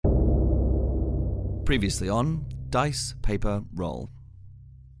Previously on Dice, Paper, Roll.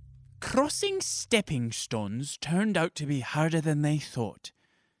 Crossing stepping stones turned out to be harder than they thought,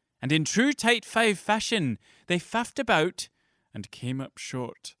 and in true Tight Five fashion, they faffed about and came up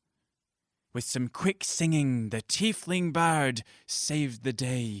short. With some quick singing, the tiefling bard saved the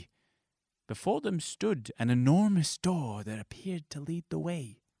day. Before them stood an enormous door that appeared to lead the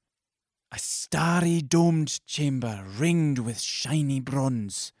way. A starry domed chamber ringed with shiny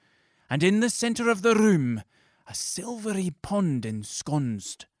bronze, and in the centre of the room a silvery pond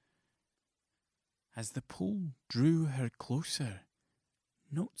ensconced. As the pool drew her closer,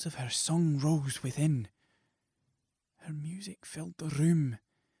 notes of her song rose within. Her music filled the room,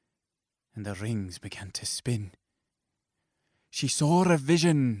 and the rings began to spin. She saw a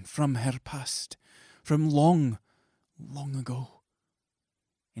vision from her past, from long, long ago.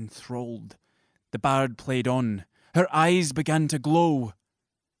 Enthralled, the bard played on. Her eyes began to glow.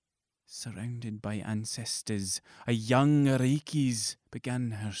 Surrounded by ancestors, a young Areikis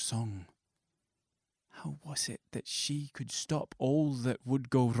began her song. How was it that she could stop all that would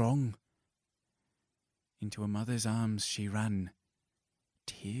go wrong? Into a mother's arms she ran,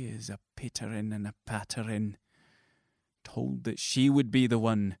 tears a-pittering and a-pattering, told that she would be the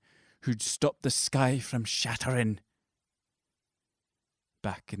one who'd stop the sky from shattering.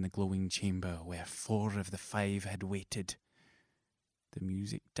 Back in the glowing chamber where 4 of the 5 had waited, the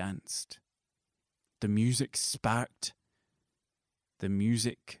music danced, the music sparked, the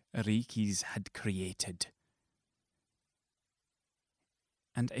music Areikis had created.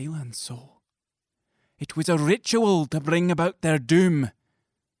 And Aelan saw. It was a ritual to bring about their doom.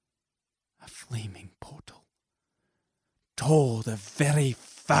 A flaming portal tore the very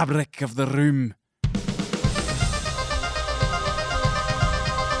fabric of the room.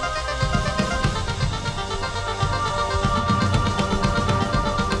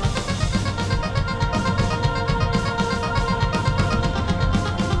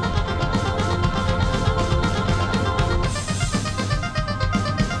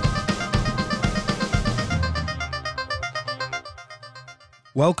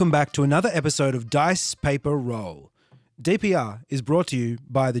 Welcome back to another episode of Dice, Paper, Roll. DPR is brought to you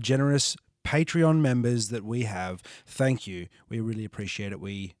by the generous Patreon members that we have. Thank you. We really appreciate it.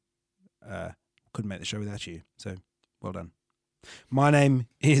 We couldn't make the show without you, so well done. My name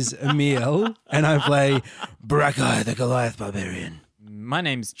is Emil, and I play Brackeye the Goliath Barbarian. My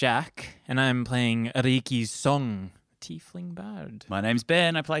name's Jack, and I'm playing Areiki's Song, Tiefling Bard. My name's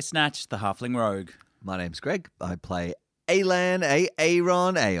Ben. I play Snatch, the Halfling Rogue. My name's Greg. I play Aelan,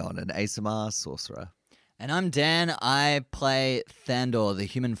 Aaron, Aeon, an ASMR sorcerer. And I'm Dan. I play Thandor, the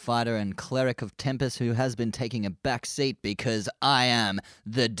human fighter and cleric of Tempest who has been taking a back seat because I am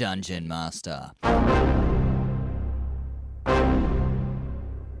the Dungeon Master.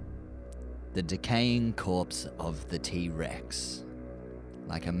 The decaying corpse of the T-Rex,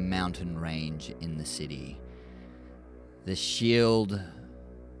 like a mountain range in the city. The shield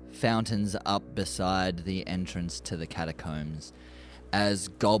fountains up beside the entrance to the catacombs as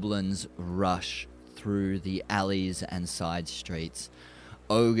goblins rush through the alleys and side streets.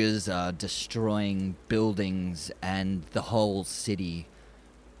 Ogres are destroying buildings and the whole city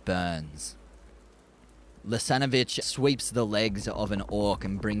burns. Lisanovich sweeps the legs of an orc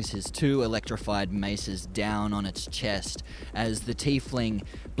and brings his 2 electrified maces down on its chest as the tiefling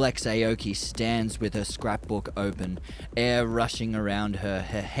Blex Aoki stands with her scrapbook open, air rushing around her.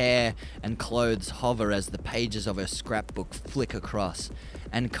 Her hair and clothes hover as the pages of her scrapbook flick across,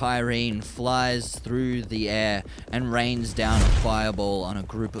 and Kyrene flies through the air and rains down a fireball on a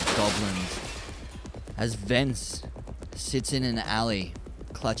group of goblins. As Vence sits in an alley,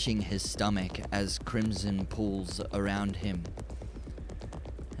 clutching his stomach as crimson pools around him.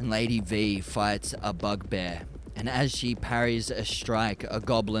 And Lady V fights a bugbear, and as she parries a strike, a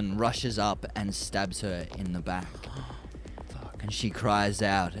goblin rushes up and stabs her in the back. And she cries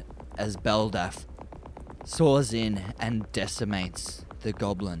out as Beldaf soars in and decimates the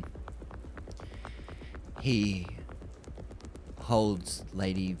goblin. He holds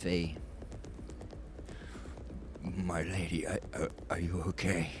Lady V. My lady, are you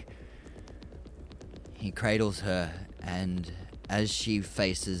okay? He cradles her, and as she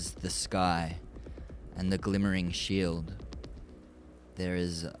faces the sky and the glimmering shield, there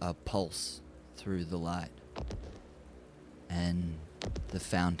is a pulse through the light, and the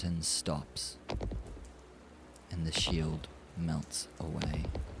fountain stops, and the shield melts away.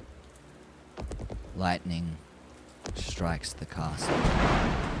 Lightning strikes the castle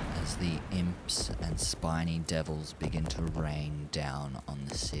as the imps and spiny devils begin to rain down on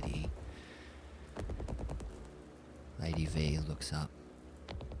the city. Lady V looks up.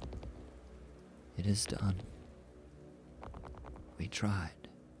 It is done. We tried.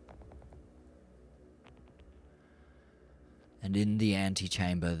 And in the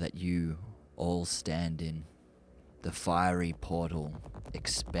antechamber that you all stand in, the fiery portal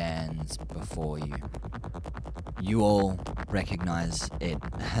expands before you. You all recognize it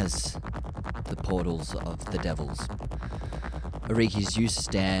as the portals of the devils. Arikis, you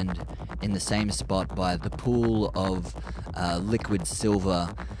stand in the same spot by the pool of liquid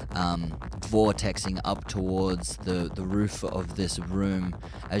silver vortexing up towards the roof of this room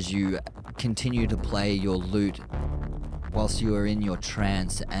as you continue to play your lute whilst you are in your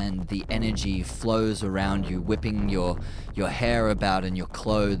trance, and the energy flows around you, whipping your hair about and your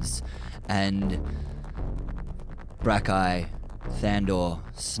clothes. And Brackeye, Thandor,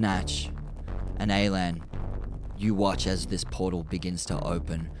 Snatch, and Alan, you watch as this portal begins to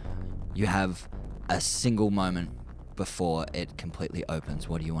open. You have a single moment before it completely opens.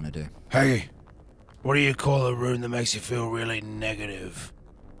 What do you want to do? Hey, what do you call a room that makes you feel really negative?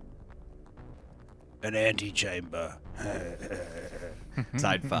 An antechamber.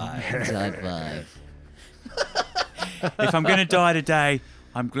 Side 5. Side 5. If I'm going to die today,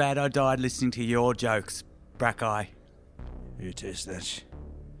 I'm glad I died listening to your jokes, Brackeye. You too, Snatch.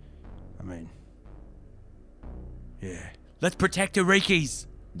 I mean, yeah. Let's protect Arikis.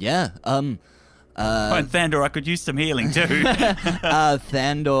 Yeah, And Thandor, I could use some healing too.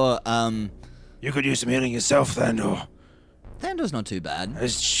 Thandor, You could use some healing yourself, Thandor. Thandor's not too bad.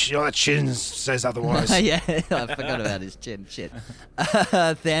 His chin says otherwise. Yeah, I forgot about his chin. Shit.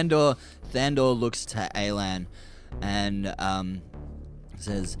 Thandor looks to Alan and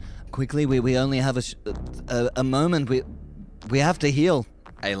says, "Quickly, we only have a moment. We have to heal."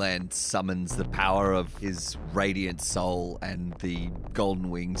 Alan summons the power of his radiant soul, and the golden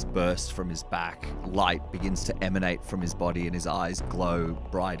wings burst from his back. Light begins to emanate from his body, and his eyes glow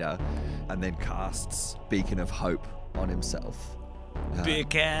brighter, and then casts Beacon of Hope on himself. Be a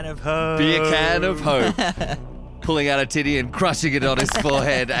can of hope. Be a can of hope. Pulling out a titty and crushing it on his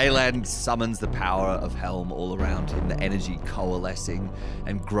forehead, Alan summons the power of Helm all around him, the energy coalescing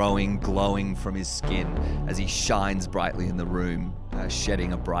and growing, glowing from his skin as he shines brightly in the room,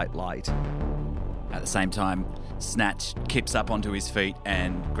 shedding a bright light. At the same time, Snatch kips up onto his feet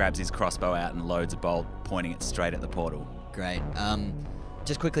and grabs his crossbow out and loads a bolt, pointing it straight at the portal. Great.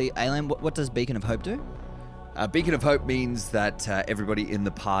 Just quickly, Alan, what does Beacon of Hope do? Beacon of Hope means that everybody in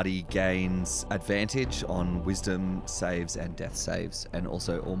the party gains advantage on wisdom saves and death saves, and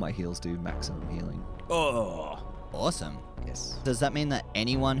also all my heals do maximum healing. Oh. Awesome. Yes. Does that mean that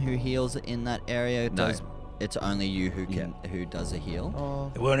anyone who heals in that area No. does? It's only you who does a heal.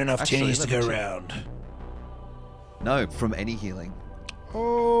 There weren't enough Actually, tinnies to let me go check. round. No, from any healing.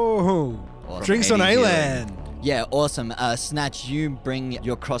 Oh, Awesome. drinks on Any Alan. Yeah, awesome. Snatch, you bring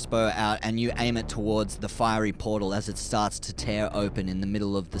your crossbow out and you aim it towards the fiery portal as it starts to tear open in the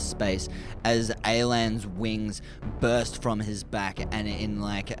middle of the space as Alan's wings burst from his back, and in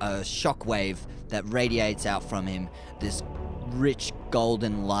like a shockwave that radiates out from him, this rich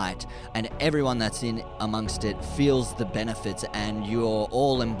golden light, and everyone that's in amongst it feels the benefits, and you're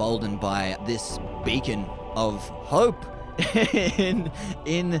all emboldened by this beacon of hope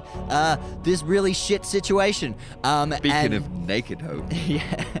in this really shit situation. Beacon of naked hope.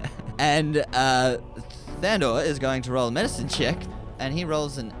 Yeah. And Thandor is going to roll a medicine check, and he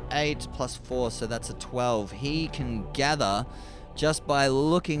rolls an 8 plus 4, so that's a 12. He can gather, just by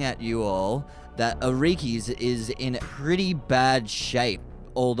looking at you all, that Arikis is in pretty bad shape,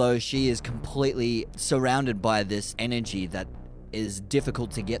 although she is completely surrounded by this energy that is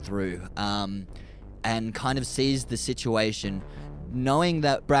difficult to get through, and kind of sees the situation, knowing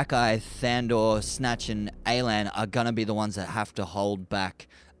that Brackeye, Thandor, Snatch, and Alan are going to be the ones that have to hold back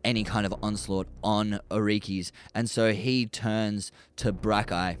any kind of onslaught on Arikis. And so he turns to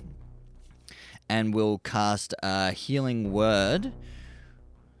Brackeye and will cast a Healing Word.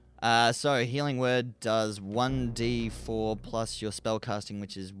 So Healing Word does 1d4 plus your spellcasting,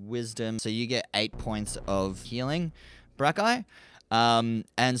 which is Wisdom. So you get 8 points of healing, Brackeye. And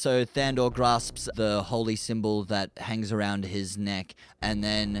so Thandor grasps the holy symbol that hangs around his neck and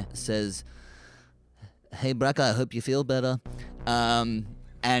then says, "Hey, Brackeye, I hope you feel better."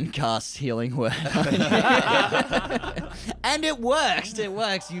 And casts Healing Word. And it works. It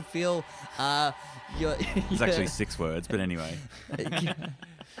works. You feel... It's actually 6 words, but anyway.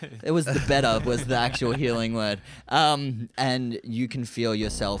 It was the better was the actual healing word. And you can feel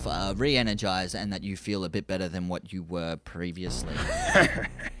yourself re-energized, and that you feel a bit better than what you were previously.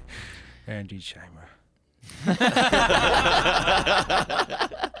 Antechamber.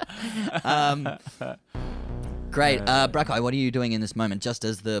 Great. Brackeye, what are you doing in this moment, just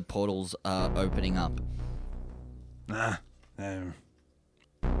as the portals are opening up? Nah,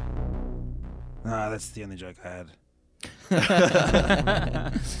 that's the only joke I had.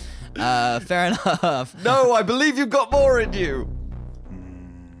 Fair enough. No, I believe you've got more in you.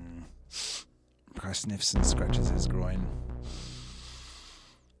 Brackeye sniffs and scratches his groin.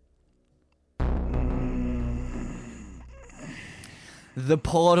 The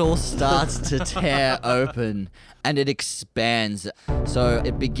portal starts to tear open and it expands. So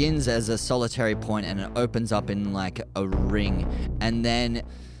it begins as a solitary point and it opens up in like a ring. And then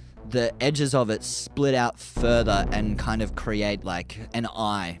the edges of it split out further and kind of create like an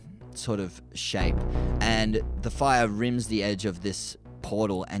eye sort of shape. And the fire rims the edge of this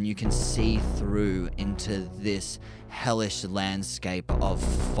portal and you can see through into this hellish landscape of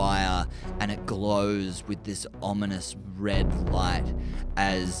fire, and it glows with this ominous red light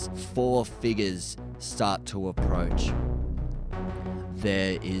as 4 figures start to approach.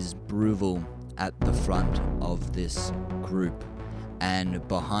 There is Bruval at the front of this group, and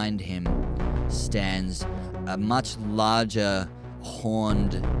behind him stands a much larger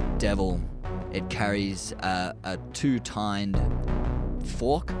horned devil. It carries a 2-tined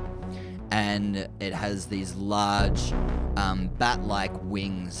fork, and it has these large bat-like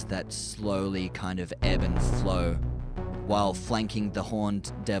wings that slowly kind of ebb and flow, while flanking the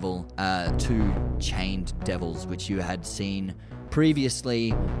horned devil 2 chained devils, which you had seen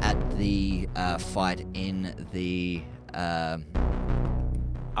previously at the fight in the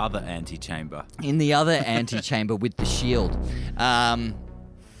Other antechamber. in the other antechamber with the shield.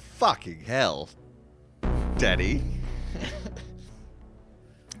 Fucking hell, Daddy.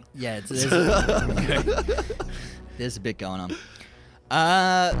 Yeah, there's a bit going on.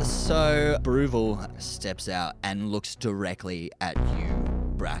 So Bruval steps out and looks directly at you,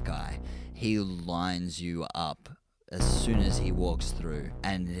 Brackeye. He lines you up as soon as he walks through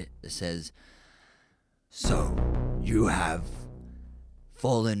and says, "So, you have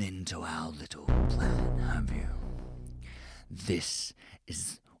fallen into our little plan, have you? This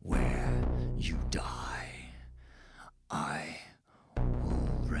is where you die. I will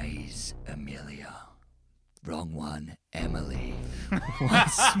raise Amelia." Wrong one, Emily.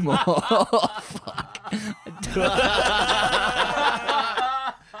 Once more. Fuck.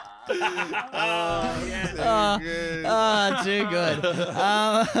 Too good.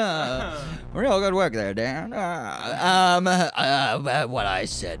 Real good work there, Dan. What I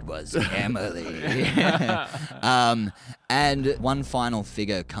said was Emily. And one final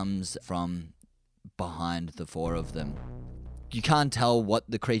figure comes from behind the 4 of them. You can't tell what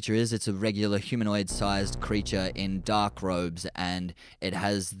the creature is. It's a regular humanoid-sized creature in dark robes, and it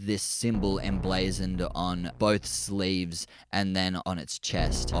has this symbol emblazoned on both sleeves and then on its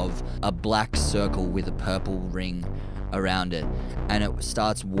chest of a black circle with a purple ring around it. And it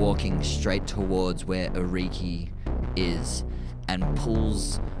starts walking straight towards where Ariki is and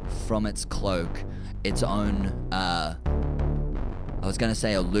pulls from its cloak its own, I was going to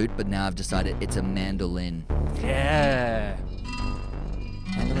say a lute, but now I've decided it's a mandolin. Yeah.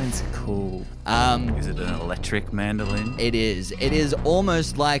 Mandolins are cool. Is it an electric mandolin? It is. It is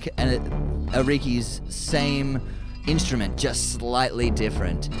almost like Ariki's same instrument, just slightly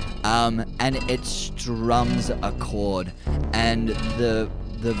different. And it strums a chord, and the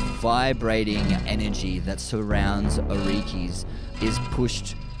vibrating energy that surrounds Ariki's is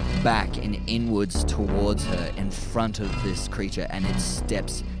pushed back and inwards towards her in front of this creature, and it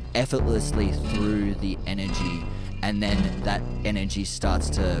steps effortlessly through the energy, and then that energy starts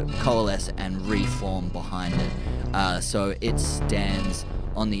to coalesce and reform behind it. So it stands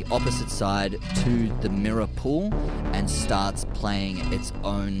on the opposite side to the mirror pool and starts playing its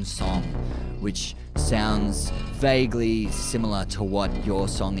own song, which sounds vaguely similar to what your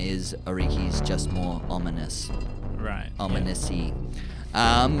song is, Ariki's, just more ominous. Right. Ominous-y.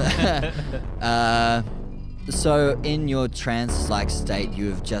 So in your trance-like state, you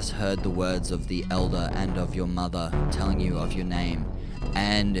have just heard the words of the elder and of your mother telling you of your name,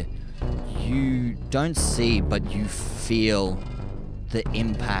 and you don't see, but you feel the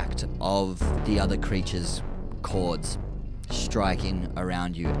impact of the other creature's chords striking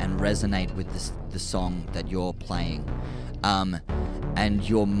around you and resonate with the song that you're playing. And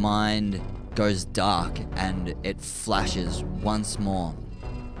your mind goes dark and it flashes once more.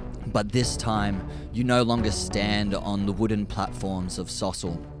 But this time, you no longer stand on the wooden platforms of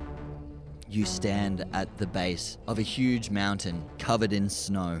Sossel. You stand at the base of a huge mountain covered in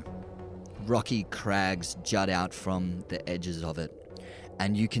snow. Rocky crags jut out from the edges of it.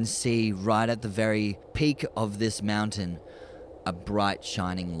 And you can see right at the very peak of this mountain a bright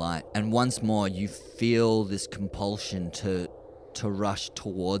shining light. And once more you feel this compulsion to rush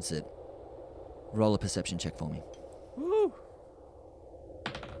towards it. Roll a perception check for me. Woo!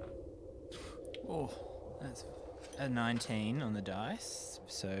 Oh, that's a 19 on the dice.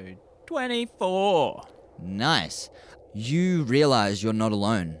 So 24. Nice. You realize you're not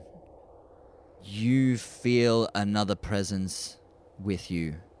alone. You feel another presence with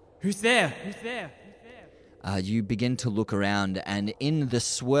you. Who's there? Who's there? You begin to look around, and in the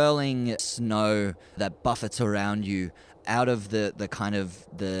swirling snow that buffets around you, out of the kind of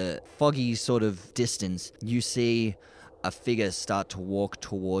the foggy sort of distance, you see a figure start to walk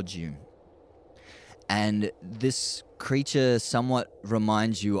towards you. And this creature somewhat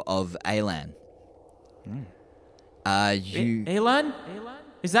reminds you of Alan. Alan?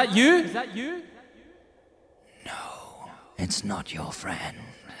 Is that you? It's not your friend.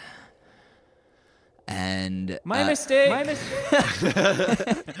 And My mistake.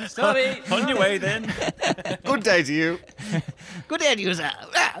 Sorry. On your way then. Good day to you. good day to you, sir.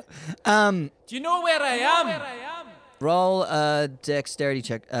 Do you know where I am? Roll a dexterity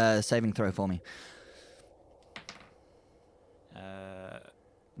check, saving throw for me.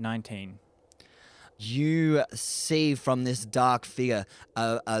 19. You see from this dark figure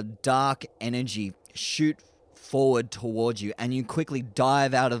a dark energy shoot forward towards you, and you quickly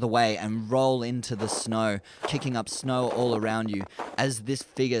dive out of the way and roll into the snow, kicking up snow all around you as this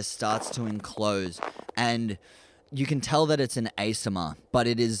figure starts to enclose. And you can tell that it's an Asimar, but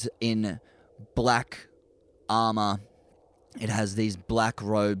it is in black armor. It has these black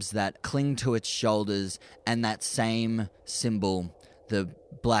robes that cling to its shoulders, and that same symbol, the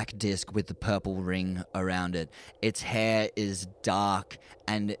black disc with the purple ring around it. Its hair is dark,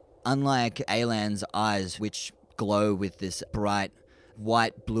 and unlike Alan's eyes, which glow with this bright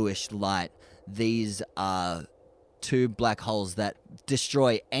white bluish light, these are two black holes that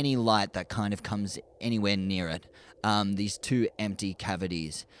destroy any light that kind of comes anywhere near it. These two empty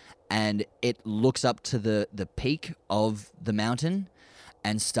cavities. And it looks up to the peak of the mountain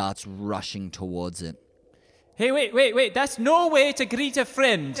and starts rushing towards it. Hey, wait. That's no way to greet a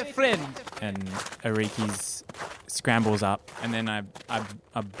friend. And Arikis scrambles up, and then I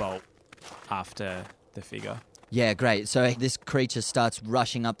bolt after the figure. Yeah, great. So this creature starts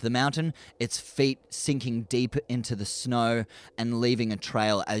rushing up the mountain, its feet sinking deep into the snow and leaving a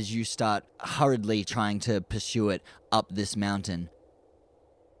trail as you start hurriedly trying to pursue it up this mountain.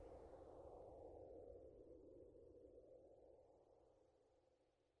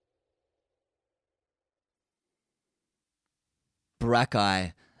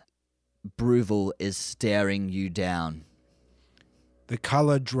 Brackeye, Bruval is staring you down. The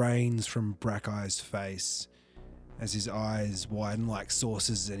colour drains from Brackeye's face as his eyes widen like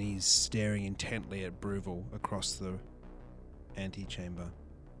saucers and he's staring intently at Bruval across the antechamber.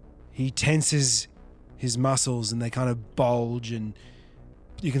 He tenses his muscles and they kind of bulge, and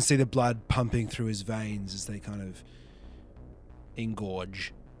you can see the blood pumping through his veins as they kind of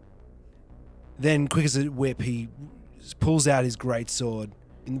engorge. Then, quick as a whip, he pulls out his greatsword,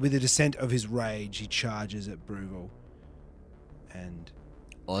 and with the descent of his rage, he charges at Bruval and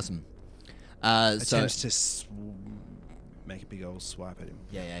Awesome. attempts to make a big old swipe at him.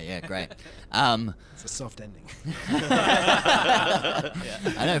 Yeah, great. It's a soft ending. I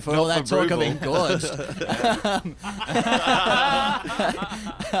know, for all that talk of engorged.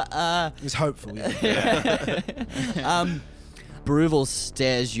 It was hopeful. Yeah. Bruval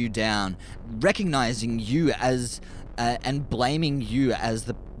stares you down, recognizing you as and blaming you as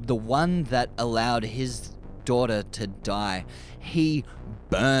the one that allowed his daughter to die. He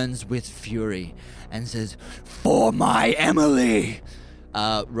burns with fury and says, "For my Emily!"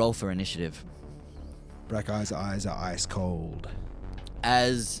 Roll for initiative. Brackeye's eyes are ice cold.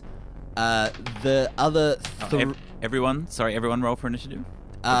 As the other... Everyone roll for initiative?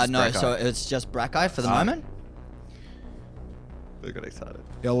 no, Brackeye? so it's just Brackeye for the moment. We got excited.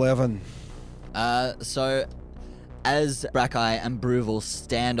 11. So as Brackeye and Bruval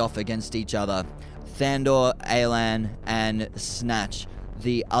stand off against each other, Thandor, Alan, and Snatch,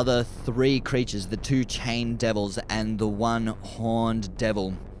 the other three creatures, the two chained devils and the one horned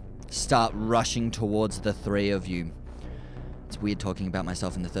devil, start rushing towards the three of you. It's weird talking about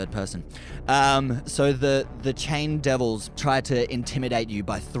myself in the third person. So the chained devils try to intimidate you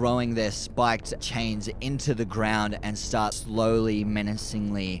by throwing their spiked chains into the ground and start slowly,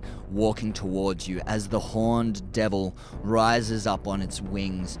 menacingly walking towards you as the horned devil rises up on its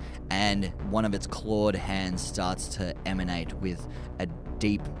wings and one of its clawed hands starts to emanate with a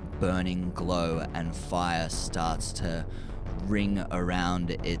deep burning glow, and fire starts to ring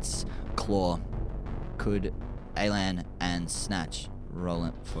around its claw. Could Alan and Snatch, roll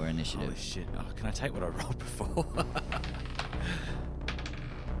it for initiative. Holy shit. Oh, can I take what I rolled before?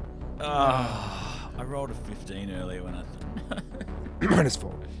 I rolled a 15 earlier when I...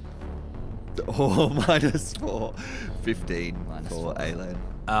 -4. Oh, -4. 15 Minus for 4. Alan.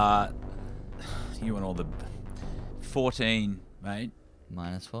 You want all the... 14, mate.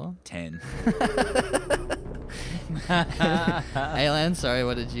 -4. 10. Alan, sorry,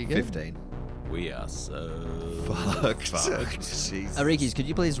 what did you get? 15. We are so... Fucked. Jesus. Arikis, could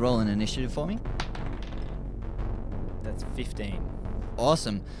you please roll an initiative for me? That's 15.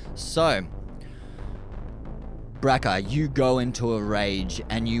 Awesome. So, Braca, you go into a rage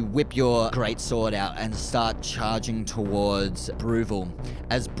and you whip your greatsword out and start charging towards Bruval.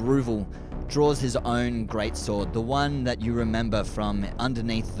 As Bruval draws his own greatsword, the one that you remember from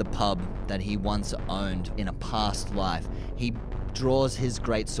underneath the pub that he once owned in a past life. He draws his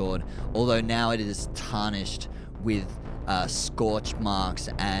greatsword, although now it is tarnished with scorch marks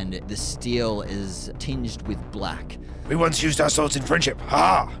and the steel is tinged with black. We once used our swords in friendship.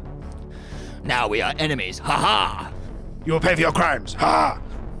 Ha! Now we are enemies. Ha ha! You will pay for your crimes. Ha!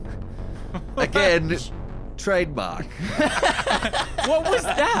 Again, trademark. What was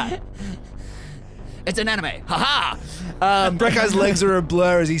that? It's an anime. Ha ha! Brekai's legs are a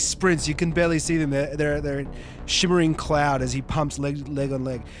blur as he sprints. You can barely see them. They're a shimmering cloud as he pumps leg on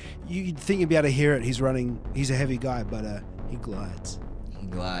leg. You'd think you'd be able to hear it. He's running. He's a heavy guy, but he glides. He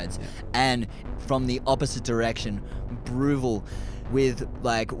glides. And from the opposite direction, Bruval, with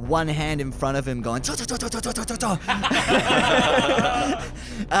like one hand in front of him going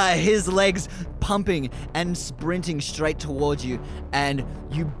his legs pumping and sprinting straight towards you, and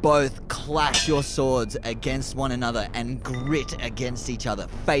you both clash your swords against one another and grit against each other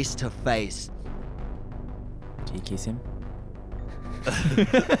face to face. Do you kiss him?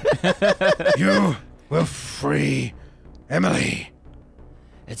 You will free Emily.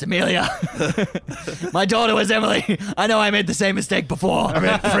 It's Amelia. My daughter was Emily. I know I made the same mistake before. I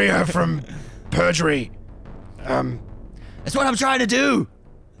meant free her from perjury. That's what I'm trying to do.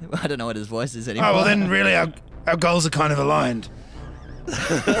 I don't know what his voice is anymore. Oh, well then really our goals are kind of aligned.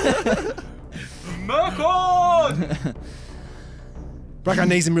 Braca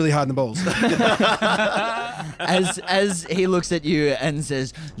knees him really hard in the balls. As he looks at you and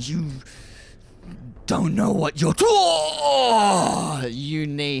says, "You don't know what you're you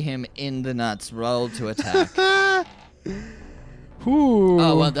knee him in the nuts. Roll to attack. Ooh.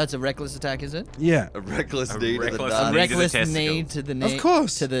 Oh, well, that's a reckless attack, is it? Yeah. A reckless knee to the reckless nuts. knee. Reckless the knee testicles. to the knee. Of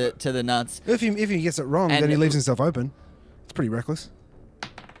course. To the nuts. If he gets it wrong, And then he leaves himself open. It's pretty reckless.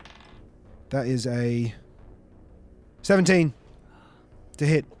 That is a 17 to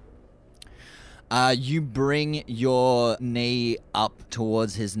hit. You bring your knee up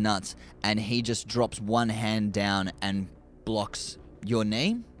towards his nuts, and he just drops one hand down and blocks your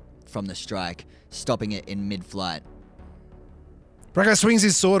knee from the strike, stopping it in mid-flight. Braca swings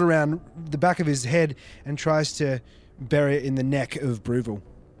his sword around the back of his head and tries to bury it in the neck of Bruval.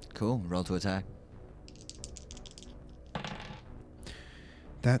 Cool. Roll to attack.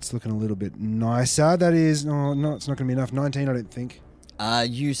 That's looking a little bit nicer. That is, no, it's not going to be enough. 19, I don't think.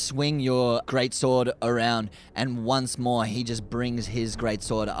 You swing your greatsword around, and once more he just brings his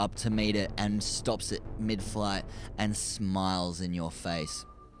greatsword up to meet it and stops it mid-flight and smiles in your face.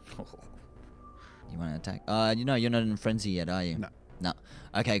 You want to attack? You're not in frenzy yet, are you? No.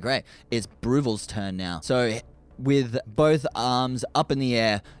 Okay, great. It's Bruval's turn now. So, with both arms up in the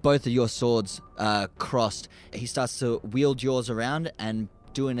air, both of your swords crossed, he starts to wield yours around and,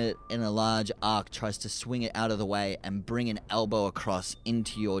 doing it in a large arc, tries to swing it out of the way and bring an elbow across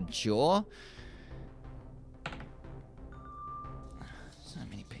into your jaw. So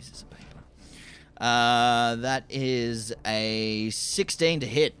many pieces of paper. That is a 16 to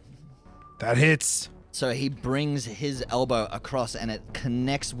hit. That hits. So he brings his elbow across and it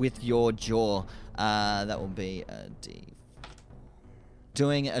connects with your jaw. That will be a D.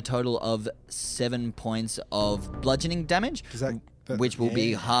 Doing a total of 7 points of bludgeoning damage. Does that which will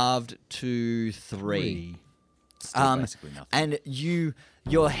be halved to 3. Still basically nothing. And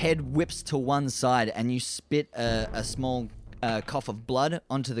your head whips to one side and you spit a small cough of blood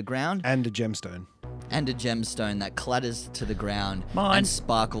onto the ground. And a gemstone. And a gemstone that clatters to the ground Mine. and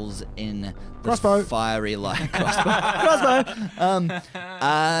sparkles in the Crossbow. fiery light. Crossbow.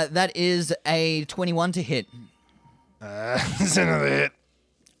 That is a 21 to hit. It's another hit.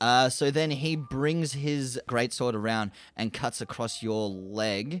 So then he brings his greatsword around and cuts across your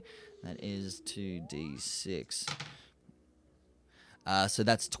leg. That is 2d6. So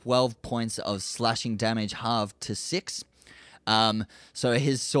that's 12 points of slashing damage, halved to 6. So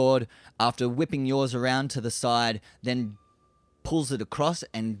his sword, after whipping yours around to the side, then pulls it across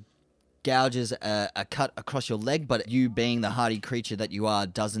and gouges a cut across your leg, but you being the hardy creature that you are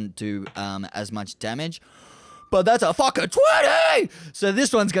doesn't do as much damage. But that's a fucking 20! So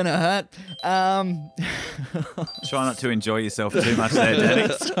this one's gonna hurt. Try not to enjoy yourself too much there,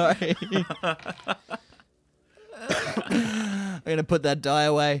 Daddy. Sorry. I'm gonna put that die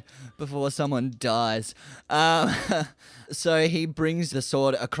away before someone dies. So he brings the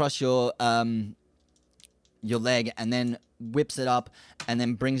sword across your leg and then whips it up and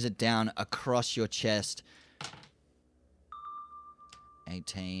then brings it down across your chest.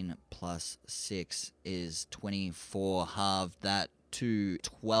 18 plus 6 is 24. Halve that to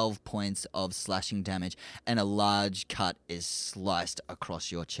 12 points of slashing damage, and a large cut is sliced across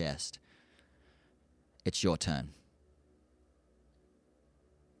your chest. It's your turn.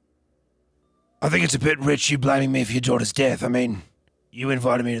 I think it's a bit rich you blaming me for your daughter's death. I mean, you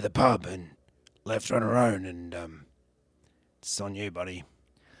invited me to the pub and left her on her own, and it's on you, buddy.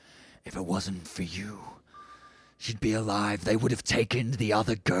 If it wasn't for you, she'd be alive. They would have taken the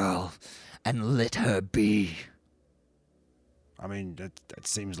other girl and let her be. I mean, that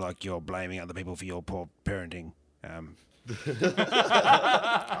seems like you're blaming other people for your poor parenting. I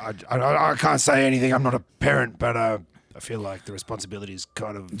can't say anything. I'm not a parent, but I feel like the responsibility is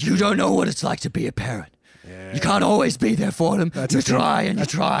kind of... You don't know what it's like to be a parent. Yeah. You can't always be there for them. That's You a thin- try and you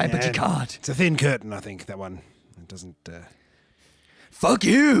try, but yeah. you can't. It's a thin curtain, I think, that one. It doesn't... Fuck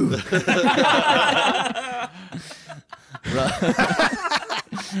you!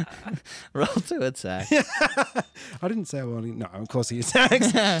 Roll to attack. I didn't say I wanted... No, of course he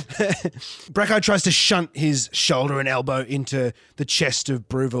attacks. Brackeye tries to shunt his shoulder and elbow into the chest of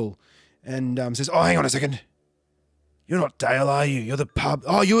Bruval and says, "Oh, hang on a second. You're not Dale, are you? You're the pub...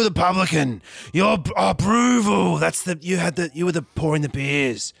 Oh, you were the publican. You're... Oh, Bruval. That's the... You were the pouring the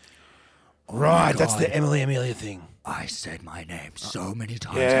beers. Right, that's the Emily Amelia thing. I said my name so many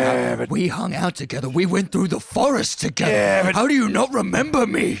times. Yeah, but... We hung out together. We went through the forest together. Yeah, but... How do you not remember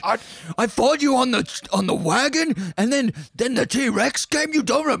me? I fought you on the wagon, and then the T-Rex came. You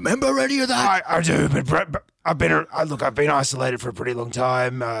don't remember any of that? I do, but I've been isolated for a pretty long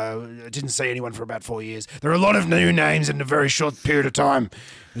time. I didn't see anyone for about 4 years. There are a lot of new names in a very short period of time.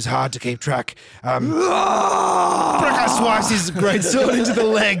 It was hard to keep track. Brackeye swipes his great sword into the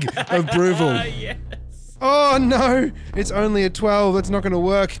leg of Bruval. Yes. Oh no! It's only a 12. That's not going to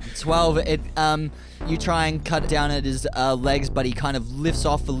work. 12. You try and cut down at his legs, but he kind of lifts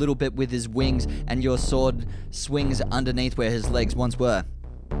off a little bit with his wings, and your sword swings underneath where his legs once were.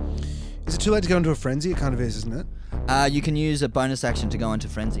 Is it too late to go into a frenzy? It kind of is, isn't it? You can use a bonus action to go into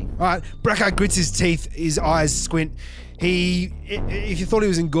frenzy. All right. Brackeye grits his teeth. His eyes squint. If you thought he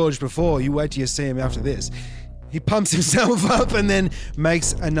was engorged before, you wait till you see him after this. He pumps himself up and then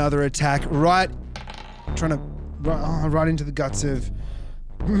makes another attack right into the guts of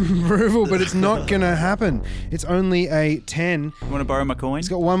Bruval, but it's not gonna happen. It's only a 10. You want to borrow my coin? He's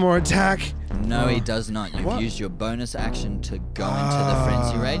got one more attack. No, he does not. You've used your bonus action to go into the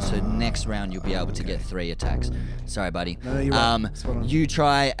frenzy rage, so next round you'll be able to get 3 attacks. Sorry, buddy. No, you're right. Spot on. You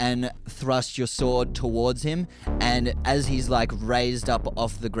try and thrust your sword towards him, and as he's like raised up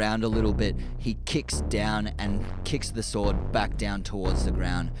off the ground a little bit, he kicks down and kicks the sword back down towards the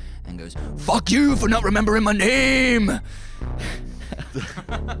ground and goes, "Fuck you for not remembering my name!"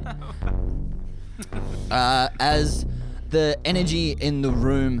 As the energy in the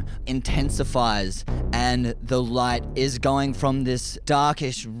room intensifies and the light is going from this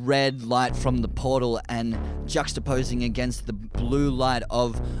darkish red light from the portal and juxtaposing against the blue light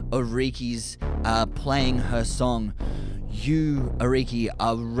of Ariki's playing her song, you, Ariki,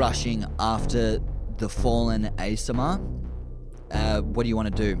 are rushing after the fallen Asamar. What do you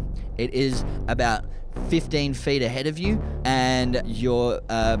want to do? It is about 15 feet ahead of you, and you're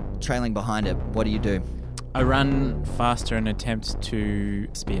trailing behind it. What do you do? I run faster and attempt to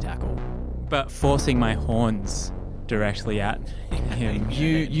spear tackle, but forcing my horns directly at him.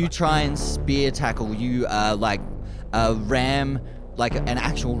 You try and spear tackle. You like a ram, like an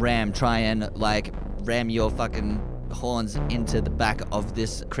actual ram. Try and like ram your fucking horns into the back of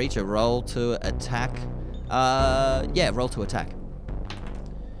this creature. Roll to attack. Roll to attack.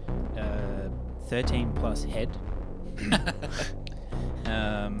 13 plus head.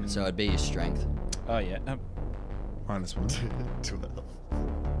 So it'd be your strength. Oh yeah. -1.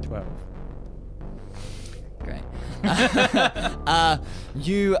 12. Great.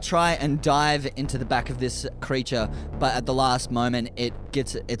 You try and dive into the back of this creature, but at the last moment, it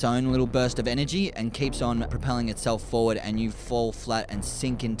gets its own little burst of energy and keeps on propelling itself forward, and you fall flat and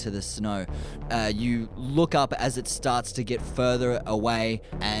sink into the snow. You look up as it starts to get further away,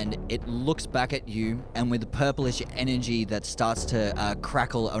 and it looks back at you, and with the purplish energy that starts to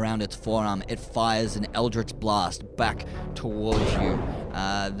crackle around its forearm, it fires an Eldritch Blast back towards you.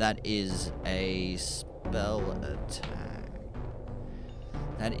 That is a spell attack.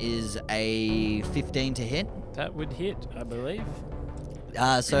 That is a 15 to hit. That would hit, I believe.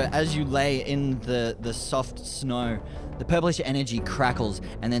 So as you lay in the soft snow, the purplish energy crackles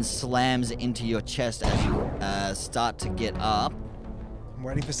and then slams into your chest as you start to get up. I'm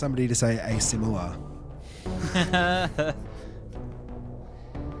waiting for somebody to say asimilar.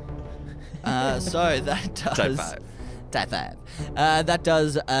 So that does... Type 5. Type 5. That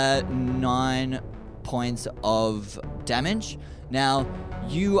does 9 points of damage. Now,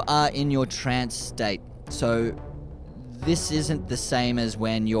 you are in your trance state, so this isn't the same as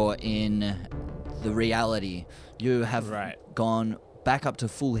when you're in the reality. You have gone back up to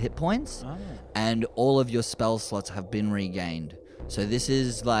full hit points, and all of your spell slots have been regained. So this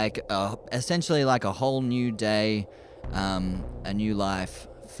is like essentially like a whole new day, a new life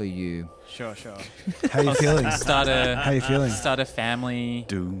for you. Sure. How you feeling? How you feeling? Start a family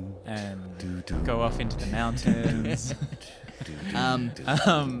and go off into the mountains.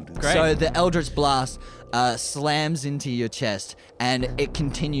 Great. So the Eldritch Blast slams into your chest, and it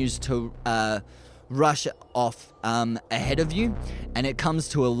continues to rush off ahead of you, and it comes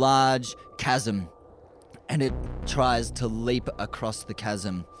to a large chasm, and it tries to leap across the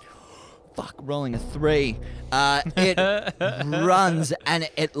chasm. Fuck, rolling a 3. It runs and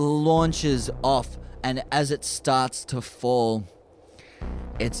it launches off, and as it starts to fall,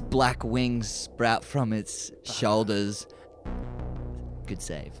 its black wings sprout from its shoulders. Good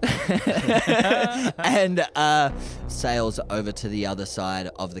save. And sails over to the other side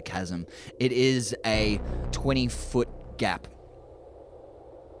of the chasm. It is a 20-foot gap.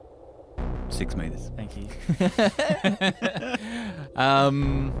 6 meters. Thank you.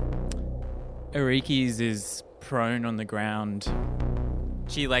 Arikis is prone on the ground.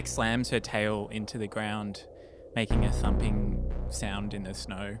 She slams her tail into the ground, making a thumping sound in the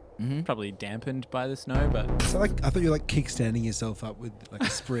snow. Mm-hmm. Probably dampened by the snow, but... So I thought you were kickstanding yourself up with a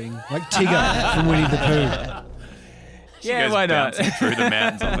spring, like Tigger from Winnie the Pooh. Yeah, why not? Through the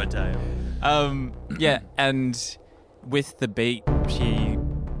mountains on her tail. Yeah, and with the beat, she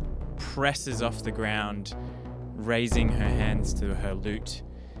presses off the ground, raising her hands to her lute,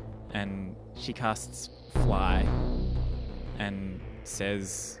 and she casts Fly and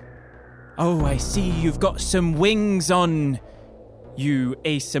says, "Oh, I see you've got some wings on, you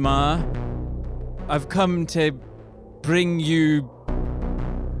ASMR. I've come to bring you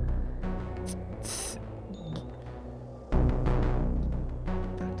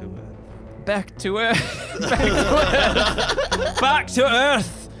back to Earth. Back to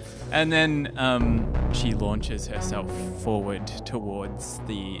Earth. And then she launches herself forward towards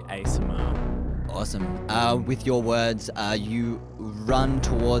the ASMR. Awesome. With your words, you run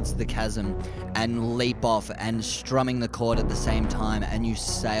towards the chasm and leap off and strumming the chord at the same time, and you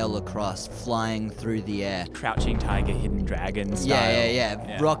sail across, flying through the air. Crouching Tiger, Hidden Dragon style.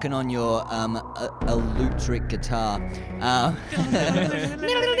 Yeah. Rocking on your electric guitar. As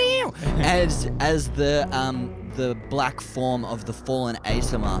the black form of the fallen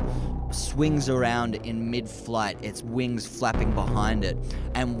ASMR swings around in mid-flight, its wings flapping behind it,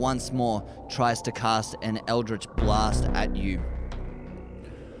 and once more tries to cast an Eldritch Blast at you.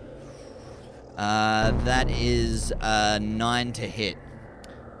 That is 9 to hit.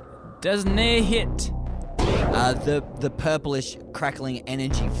 Doesn't it hit? The purplish crackling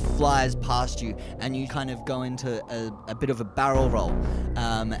energy flies past you, and you kind of go into a bit of a barrel roll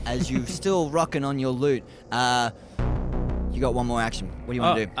as you're still rocking on your lute. You got one more action. What do you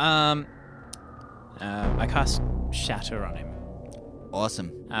want to do? I cast Shatter on him.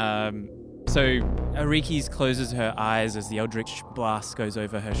 Awesome. So Arikis closes her eyes as the Eldritch Blast goes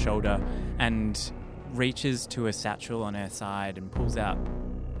over her shoulder and reaches to a satchel on her side and pulls out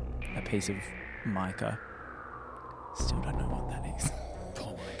a piece of mica. Still don't know what that is.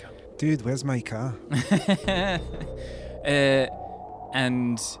 Poor mica. Dude, where's my car?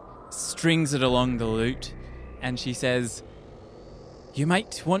 And strings it along the lute, and she says, "You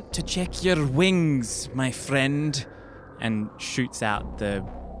might want to check your wings, my friend," and shoots out the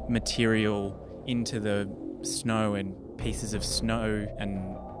material into the snow, and pieces of snow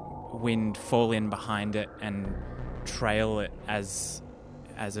and wind fall in behind it and trail it as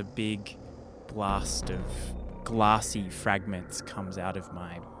a big blast of glassy fragments comes out of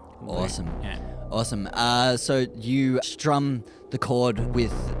my Awesome. Yeah. Awesome. So you strum the chord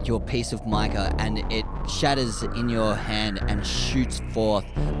with your piece of mica and it shatters in your hand and shoots forth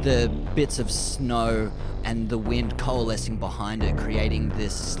the bits of snow and the wind coalescing behind it, creating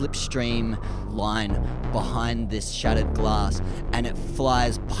this slipstream line behind this shattered glass, and it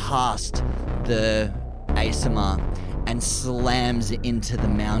flies past the ASMR and slams into the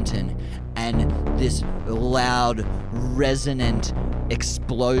mountain, and this loud, resonant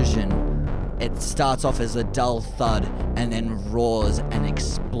explosion. It starts off as a dull thud and then roars and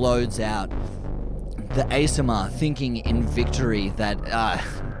explodes out. The ASMR, thinking in victory that,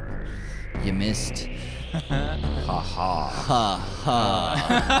 you missed. Ha ha. Ha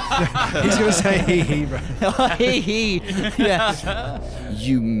ha. He's going to say hee hee, bro. Hee hee. Yeah.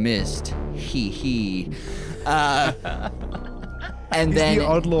 You missed. Hee hee. And He's then the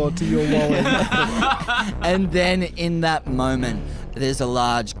odd lord to your wallet. and then in that moment, there's a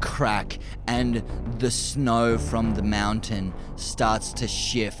large crack and the snow from the mountain starts to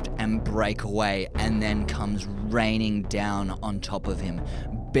shift and break away and then comes raining down on top of him,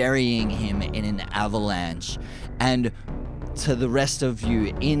 burying him in an avalanche. And to the rest of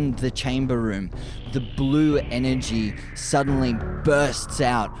you in the chamber room, the blue energy suddenly bursts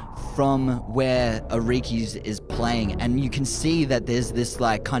out from where Ariki's is playing, and you can see that there's this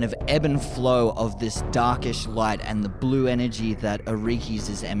like kind of ebb and flow of this darkish light and the blue energy that Ariki's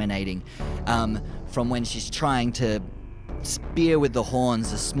is emanating from when she's trying to spear with the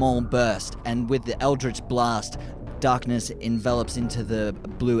horns a small burst, and with the Eldritch Blast, darkness envelops into the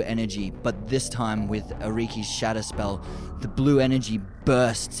blue energy, but this time with Ariki's shatter spell, the blue energy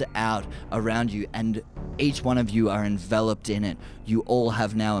bursts out around you and each one of you are enveloped in it. You all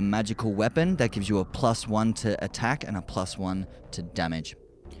have now a magical weapon that gives you a +1 to attack and a +1 to damage.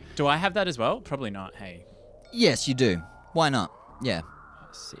 Do I have that as well? Probably not. Hey. Yes, you do. Why not? Yeah.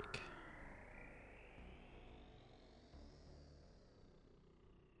 Sick.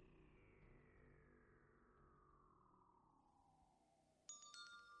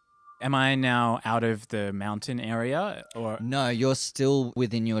 Am I now out of the mountain area, or No, you're still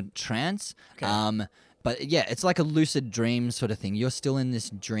within your trance. Okay. But yeah, it's like a lucid dream sort of thing. You're still in this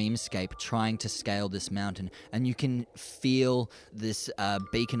dreamscape trying to scale this mountain, and you can feel this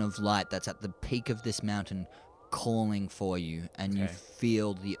beacon of light that's at the peak of this mountain calling for you, and you Okay.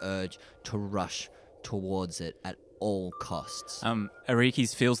 feel the urge to rush towards it at all costs.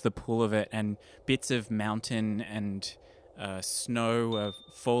 Ariki's feels the pull of it, and bits of mountain and snow are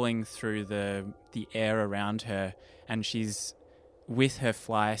falling through the air around her, and she's with her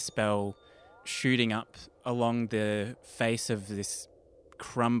fly spell shooting up along the face of this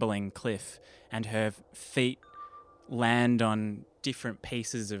crumbling cliff, and her feet land on different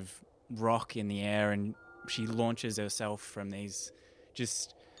pieces of rock in the air, and she launches herself from these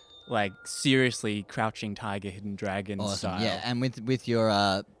just like seriously crouching tiger, hidden dragon Awesome. style. Yeah, and with your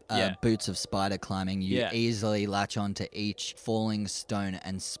Yeah. boots of spider climbing, you Yeah. easily latch onto each falling stone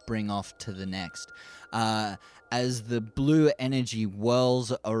and spring off to the next. As the blue energy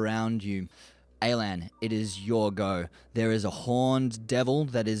whirls around you, Alan, it is your go. There is a horned devil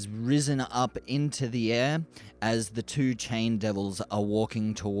that is risen up into the air as the two chain devils are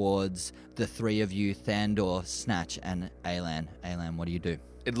walking towards the three of you, Thandor, Snatch, and Alan. Alan, what do you do?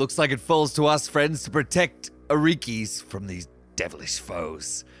 It looks like it falls to us, friends, to protect Arikis from these devilish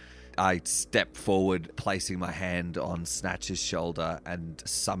foes. I step forward, placing my hand on Snatch's shoulder and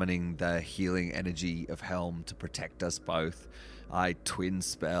summoning the healing energy of Helm to protect us both. I twin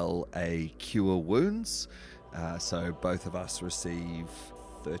spell a Cure Wounds, so both of us receive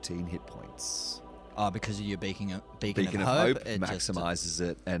 13 hit points. Oh, because of your beacon of Beacon of Hope, Hope it just- maximizes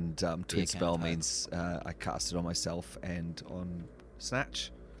it, and twin Beacon spell of Hope. means I cast it on myself and on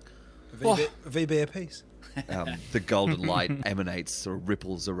Snatch. VB apiece. The golden light emanates or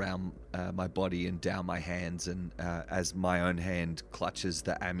ripples around my body and down my hands, and as my own hand clutches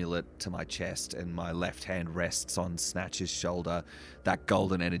the amulet to my chest and my left hand rests on Snatch's shoulder, that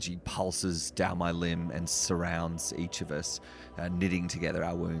golden energy pulses down my limb and surrounds each of us, knitting together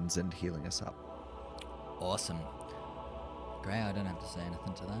our wounds and healing us up. Awesome. Great, I don't have to say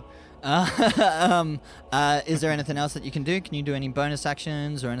anything to that. Is there anything else that you can do? Can you do any bonus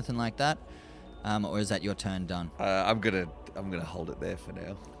actions or anything like that? Or is that your turn done? I'm gonna hold it there for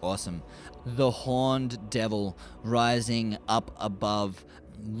now. Awesome. The horned devil rising up above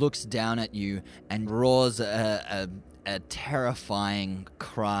looks down at you and roars a terrifying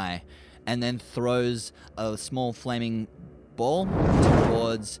cry, and then throws a small flaming ball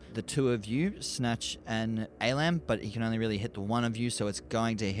towards the two of you, Snatch and Alam, but he can only really hit the one of you, so it's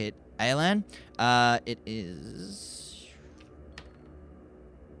going to hit Alan. It is...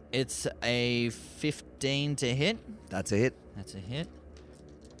 It's a 15 to hit. That's a hit. That's a hit.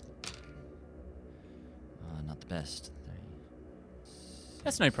 Oh, not the best.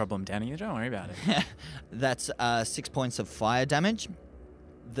 That's no problem, Danny. Don't worry about it. That's 6 points of fire damage.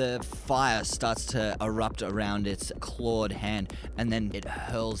 The fire starts to erupt around its clawed hand, and then it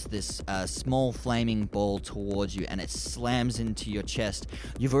hurls this small flaming ball towards you, and it slams into your chest.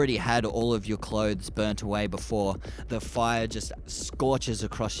 You've already had all of your clothes burnt away before. The fire just scorches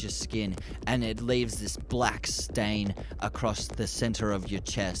across your skin, and it leaves this black stain across the center of your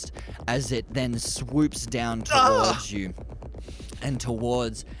chest as it then swoops down towards you. And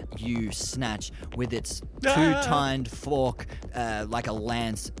towards you, Snatch, with its two-tined fork, like a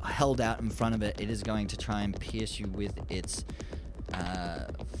lance, held out in front of it. It is going to try and pierce you with its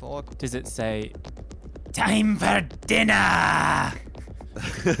fork. Does it say, "Time for dinner"?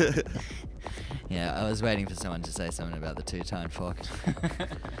 Yeah, I was waiting for someone to say something about the two-tined fork.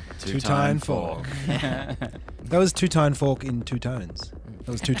 Two-tone fork. That was two-tone fork in two tones.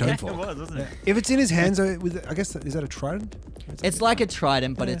 That was two-tone fork. It was, wasn't it? If it's in his hands, I guess, is that a trident? It's like a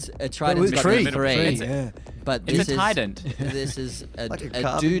trident, but it's a trident With with tree. three. Yeah. But It's this a is trident. This is a Like a a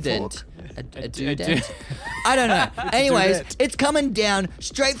carving dudent. fork. A dudent. I don't know. Anyways, dudette. it's coming down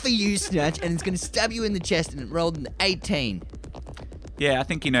straight for you, Snatch, and it's going to stab you in the chest, and it rolled an 18. Yeah, I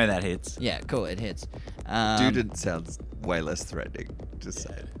think you know that hits. Yeah, cool. It hits. Dudent sounds way less threatening. Just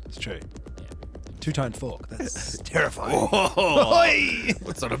say it. It's true. Two-tone fork. That's terrifying.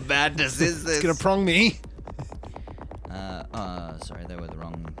 What sort of madness is this? It's going to prong me. Sorry, they were the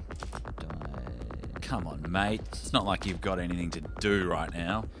wrong die. Come on, mate. It's not like you've got anything to do right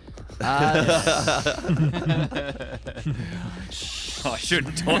now. I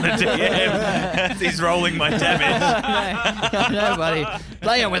shouldn't taunt the DM. He's rolling my damage. No, buddy.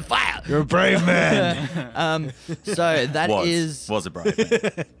 Play him with fire. You're a brave man. So that is. Was a brave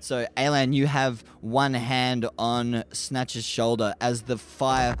man. So, Alan, you have one hand on Snatch's shoulder as the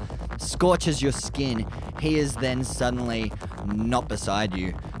fire scorches your skin. He is then suddenly not beside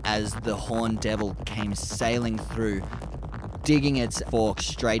you as the horned devil came sailing through, digging its fork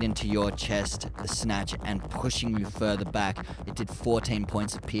straight into your chest, Snatch, and pushing you further back. It did 14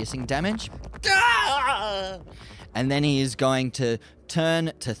 points of piercing damage. And then he is going to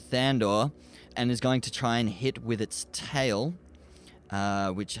turn to Thandor and is going to try and hit with its tail,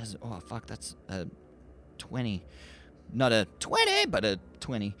 which has... Oh, fuck, that's a 20. Not a 20, but a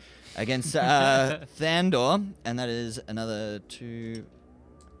 20 against Thandor. And that is another 2d8s.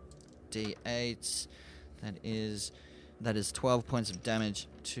 That is 12 points of damage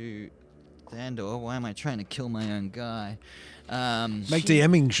to Thandor. Why am I trying to kill my own guy? Make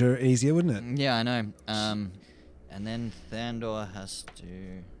DMing sure easier, wouldn't it? Yeah, I know. And then Thandor has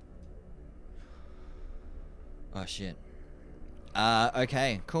to... Oh, shit.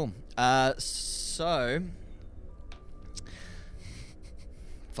 Okay, cool. So...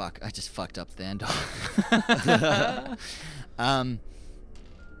 Fuck, I just fucked up Thandor.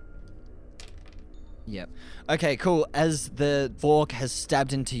 Yep. Okay, cool. As the fork has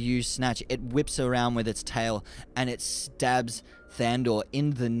stabbed into you, Snatch, it whips around with its tail and it stabs Thandor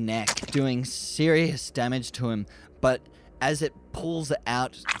in the neck, doing serious damage to him. But as it pulls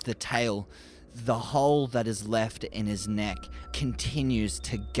out the tail, the hole that is left in his neck continues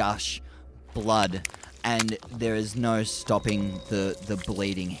to gush blood, and there is no stopping the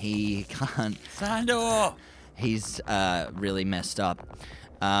bleeding. He can't... Thandor! He's really messed up.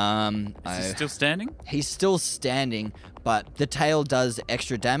 Is he still standing? He's still standing, but the tail does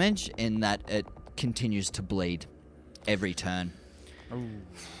extra damage in that it continues to bleed every turn. So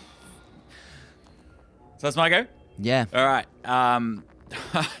that's my go? Yeah. All right.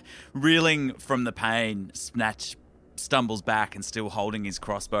 Reeling from the pain, Snatch stumbles back and still holding his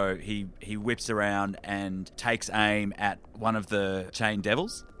crossbow. He whips around and takes aim at one of the chained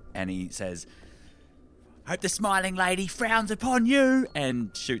devils, and he says, "Hope the smiling lady frowns upon you,"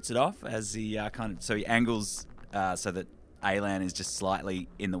 and shoots it off as he so he angles so that Alan is just slightly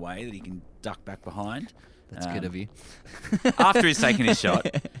in the way that he can duck back behind. That's good of you. After he's taken his shot.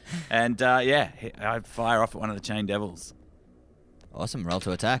 And I fire off at one of the chained devils. Awesome. Roll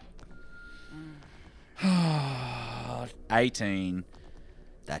to attack. 18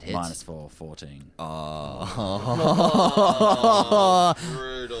 That hits. minus 4, 14. Oh.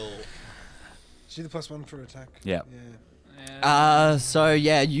 Brutal. See the +1 for attack? Yeah. So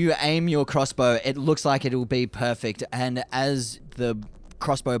yeah, you aim your crossbow. It looks like it will be perfect, and as the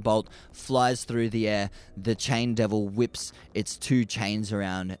crossbow bolt flies through the air. The chain devil whips its 2 chains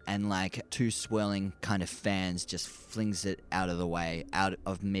around and like 2 swirling kind of fans just flings it out of the way, out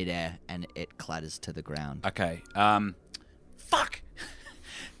of midair, and it clatters to the ground. Okay. Fuck!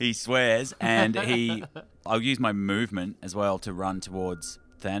 He swears, and I'll use my movement as well to run towards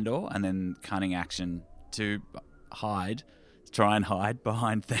Thandor, and then cunning action to try and hide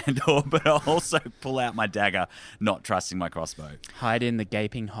behind Thandor, but I'll also pull out my dagger, not trusting my crossbow. Hide in the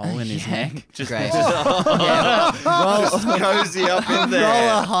gaping hole in his neck. Great. Cozy up in Roll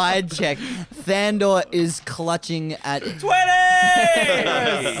there. a hide check. Thandor is clutching at 20!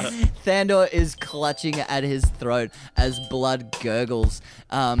 Thandor is clutching at his throat as blood gurgles.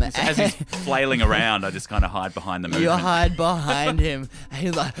 As he's flailing around, I just kind of hide behind the movement. You hide behind him, and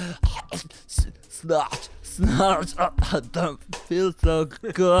he's like, snort. I don't feel so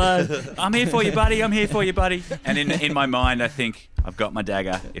good. I'm here for you, buddy. And in my mind, I think I've got my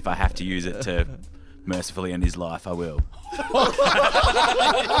dagger. If I have to use it to mercifully end his life, I will.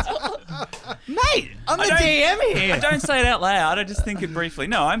 Mate, I'm the DM here. I don't say it out loud. I just think it briefly.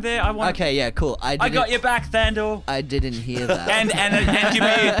 No, I'm there. Okay, yeah, cool. I got your back, Thandor. I didn't hear that. And your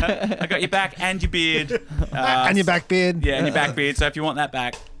beard. I got your back and your beard. And your back beard. Yeah, and your back beard. So if you want that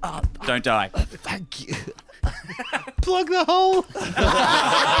back, don't die. Thank you. Plug the hole.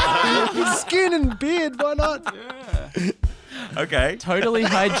 Skin and beard, why not? Okay. Totally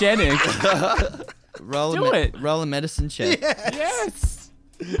hygienic. Roll it. Roll a medicine check. Yes.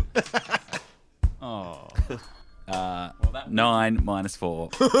 Oh. 9 minus 4.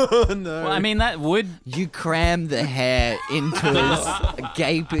 No. Well, I mean, that would... You cram the hair into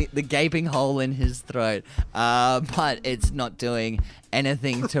the gaping hole in his throat, but it's not doing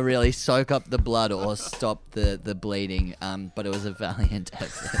anything to really soak up the blood or stop the bleeding. But it was a valiant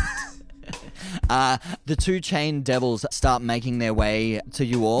effort. The 2 chain devils start making their way to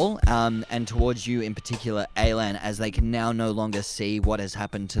you all, and towards you in particular, Alan, as they can now no longer see what has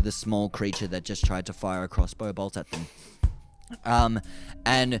happened to the small creature that just tried to fire a crossbow bolt at them.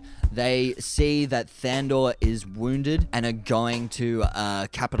 And they see that Thandor is wounded and are going to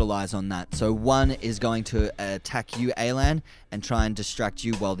capitalize on that. So one is going to attack you, Alan, and try and distract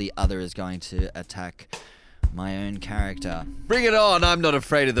you, while the other is going to attack my own character. Bring it on. I'm not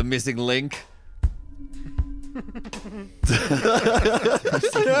afraid of the missing link.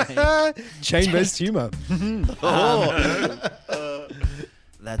 Chain-based humor.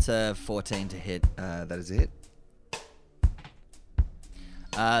 That's a 14 to hit. That is it.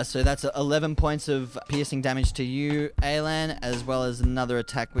 So that's 11 points of piercing damage to you, Alan, as well as another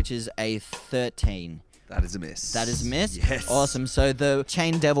attack, which is a 13. That is a miss. That is a miss? Yes. Awesome. So the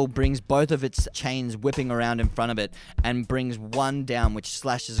chain devil brings both of its chains whipping around in front of it and brings one down, which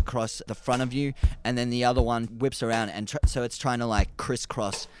slashes across the front of you, and then the other one whips around, and so it's trying to like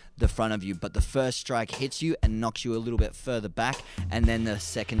crisscross the front of you. But the first strike hits you and knocks you a little bit further back, and then the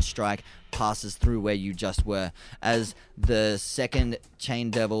second strike passes through where you just were. As the second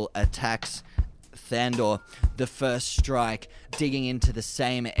chain devil attacks Thandor, the first strike digging into the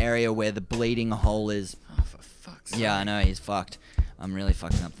same area where the bleeding hole is. Oh, for fuck's sake. Yeah, I know, he's fucked. I'm really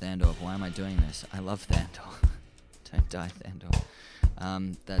fucking up Thandor. Why am I doing this? I love Thandor. Don't die, Thandor.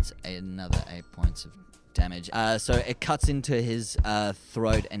 That's another 8 points of damage. So it cuts into his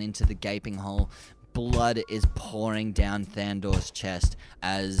throat and into the gaping hole. Blood is pouring down Thandor's chest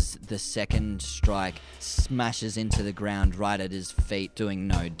as the second strike smashes into the ground right at his feet, doing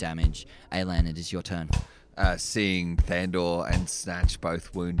no damage. Alan, it is your turn. Seeing Thandor and Snatch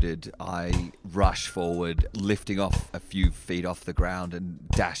both wounded, I rush forward, lifting off a few feet off the ground and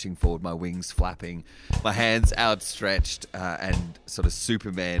dashing forward, my wings flapping, my hands outstretched, and sort of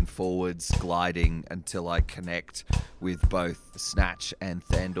Superman forwards, gliding until I connect with both Snatch and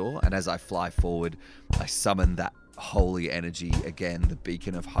Thandor. And as I fly forward, I summon that holy energy again, the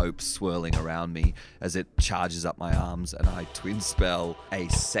beacon of hope swirling around me as it charges up my arms, and I twin spell a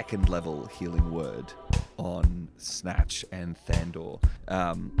 2nd level healing word on Snatch and Thandor.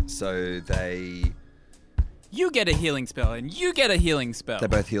 So they You get a healing spell, and you get a healing spell.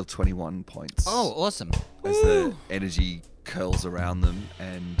 both heal 21 points. Oh, awesome. As the energy curls around them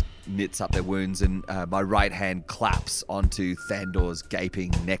and knits up their wounds, and my right hand claps onto Thandor's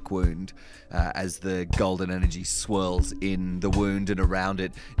gaping neck wound as the golden energy swirls in the wound and around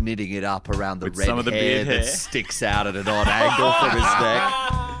it, knitting it up around the With red some of the hair beard that hair. sticks out at an odd angle from his neck.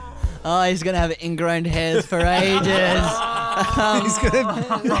 Oh, he's going to have ingrown hairs for ages. He's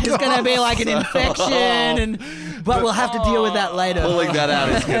gonna. There's going to be like an infection, but we'll have to deal with that later. Pulling that out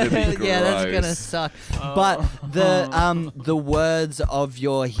is going to be gross. Yeah, that's going to suck. But the words of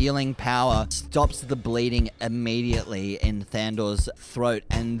your healing power stops the bleeding immediately in Thandor's throat,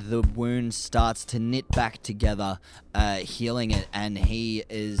 and the wound starts to knit back together, healing it, and he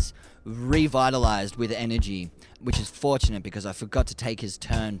is revitalized with energy, which is fortunate because I forgot to take his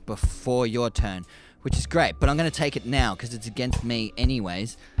turn before your turn, which is great, but I'm going to take it now because it's against me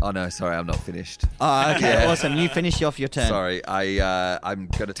anyways. Oh no, sorry, I'm not finished. Oh, okay, awesome. You finish off your turn. Sorry, I'm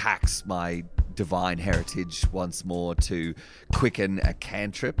going to tax my divine heritage once more to quicken a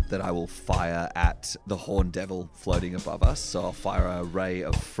cantrip that I will fire at the Horned Devil floating above us. So I'll fire a ray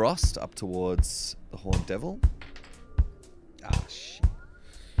of frost up towards the Horned Devil. Ah, shit.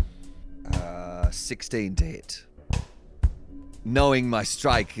 16 to hit. Knowing my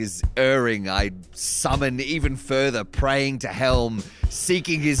strike is erring, I summon even further, praying to Helm,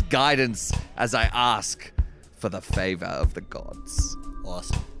 seeking his guidance as I ask for the favor of the gods.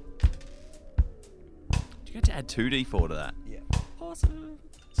 Awesome. You get to add 2d4 to that. Yeah. Awesome.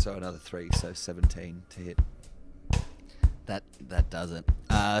 So another 3, so 17 to hit. That does it.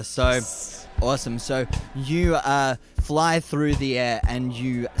 So awesome. So you fly through the air and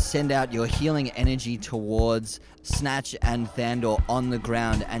you send out your healing energy towards Snatch and Thandor on the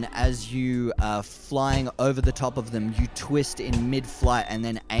ground. And as you are flying over the top of them, you twist in mid-flight and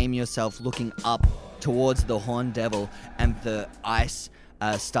then aim yourself looking up towards the Horned Devil, and the ice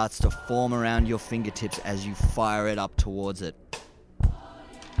starts to form around your fingertips as you fire it up towards it.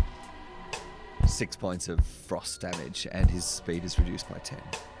 6 points of frost damage, and his speed is reduced by 10.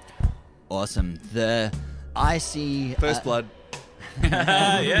 Awesome. The icy... First blood.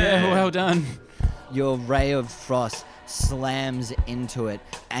 Yeah, well done. Your ray of frost slams into it,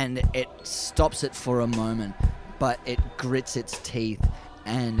 and it stops it for a moment, but it grits its teeth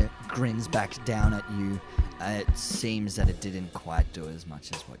and grins back down at you. It seems that it didn't quite do as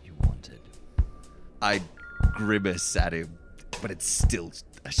much as what you wanted. I grimace at him, but it's still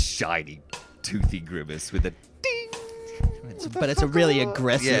a shiny, toothy grimace with a ding. But it's a really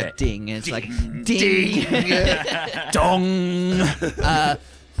aggressive Yeah. ding. It's like, ding! Dong!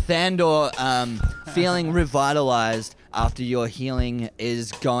 Thandor, feeling revitalized after your healing,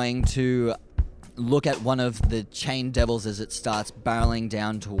 is going to look at one of the chain devils as it starts barreling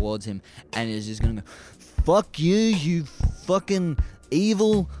down towards him, and is just going to go, fuck you, you fucking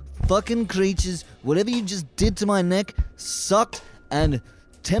evil fucking creatures. Whatever you just did to my neck sucked, and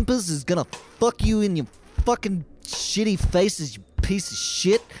Tempest is gonna fuck you in your fucking shitty faces, you piece of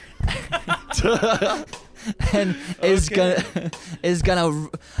shit. And is gonna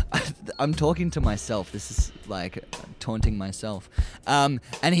I'm talking to myself. This is like taunting myself. And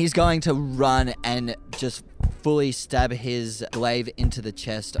he's going to run and just fully stab his glaive into the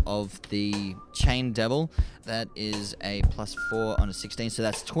chest of the chain devil. That is a +4 on a 16, so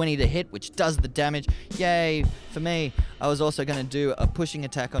that's 20 to hit, which does the damage. Yay for me. I was also going to do a pushing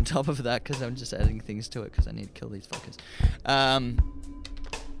attack on top of that because I'm just adding things to it because I need to kill these fuckers.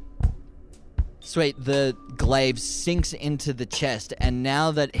 Sweet, the glaive sinks into the chest, and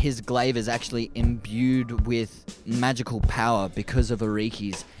now that his glaive is actually imbued with magical power because of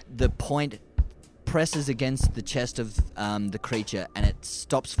Ariki's, the point presses against the chest of the creature, and it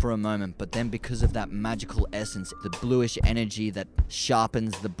stops for a moment, but then because of that magical essence, the bluish energy that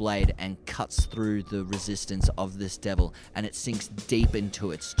sharpens the blade and cuts through the resistance of this devil, and it sinks deep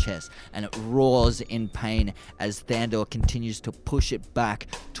into its chest, and it roars in pain as Thandor continues to push it back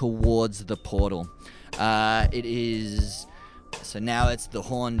towards the portal. It is... So now it's the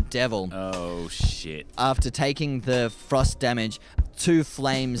Horned Devil. Oh, shit. After taking the frost damage, 2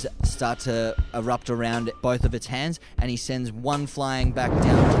 flames start to erupt around both of its hands, and he sends one flying back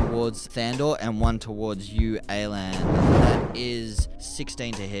down towards Thandor and one towards you, Alan. That is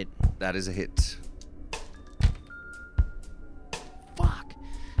 16 to hit. That is a hit. Fuck.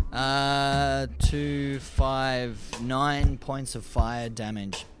 2, 5, 9 points of fire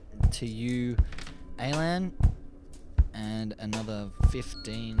damage to you, Alan. And another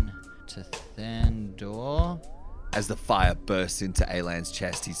 15 to Thandor. As the fire bursts into Alan's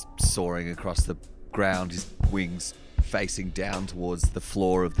chest, he's soaring across the ground, his wings facing down towards the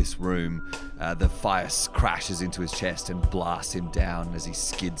floor of this room. The fire crashes into his chest and blasts him down as he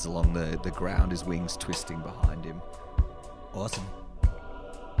skids along the ground, his wings twisting behind him. Awesome.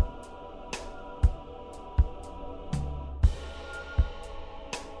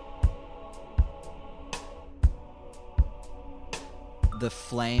 the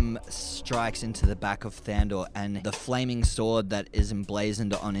flame strikes into the back of Thandor, and the flaming sword that is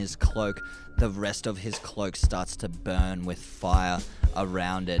emblazoned on his cloak, the rest of his cloak starts to burn with fire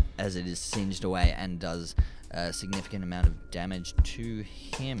around it as it is singed away and does a significant amount of damage to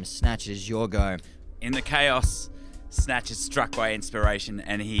him. Snatch, it is your go. In the chaos, Snatch is struck by inspiration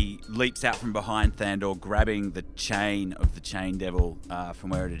and he leaps out from behind Thandor, grabbing the chain of the Chain Devil from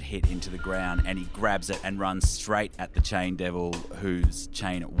where it had hit into the ground, and he grabs it and runs straight at the Chain Devil whose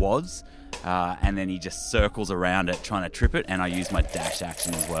chain it was. And then he just circles around it trying to trip it, and I use my dash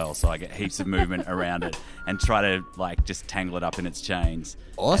action as well, so I get heaps of movement around it and try to just tangle it up in its chains.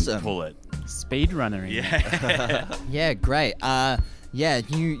 Awesome. And pull it. Speedrunner. Yeah. Yeah, great.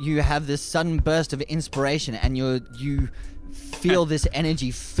 You have this sudden burst of inspiration, and you feel this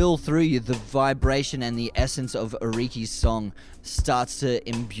energy fill through you. The vibration and the essence of Ariki's song starts to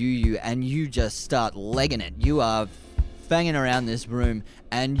imbue you, and you just start legging it. You are banging around this room,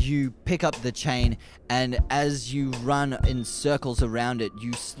 and you pick up the chain, and as you run in circles around it,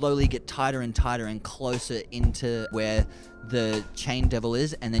 you slowly get tighter and tighter and closer into where the Chain Devil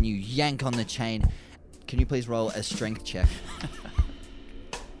is, and then you yank on the chain. Can you please roll a strength check?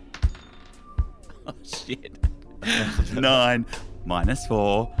 Oh, shit. 9 minus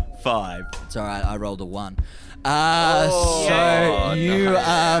 4, 5. It's alright, I rolled a 1.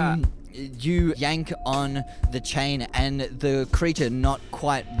 You yank on the chain, and the creature, not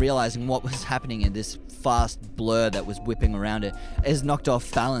quite realizing what was happening in this fast blur that was whipping around it, is knocked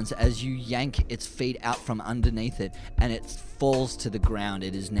off balance as you yank its feet out from underneath it, and it falls to the ground.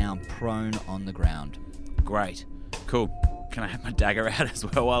 It is now prone on the ground. Great. Cool. Can I have my dagger out as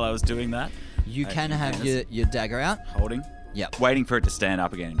well while I was doing that? You can have your dagger out. Holding? Yep. Waiting for it to stand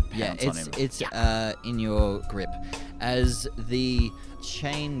up again. Yeah, Pounce on him. it's in your grip. As the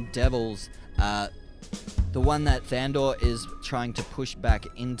Chain Devils, the one that Thandor is trying to push back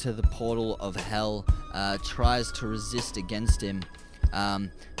into the portal of hell, tries to resist against him,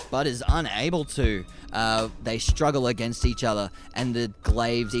 but is unable to. They struggle against each other, and the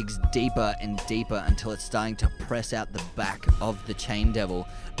glaive digs deeper and deeper until it's starting to press out the back of the Chain Devil,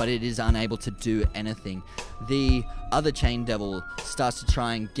 but it is unable to do anything. The other Chain Devil starts to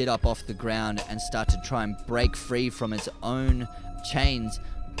try and get up off the ground and start to try and break free from its own chains.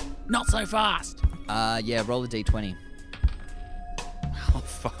 Not so fast! Roll a d20. Oh,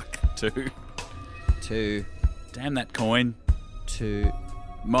 fuck. 2. 2. Damn that coin. 2.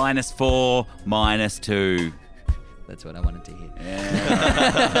 Minus 4, minus 2. That's what I wanted to hear.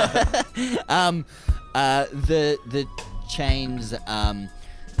 Yeah. The chains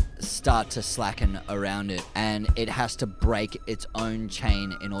start to slacken around it, and it has to break its own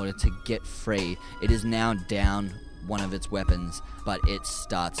chain in order to get free. It is now down one of its weapons, but it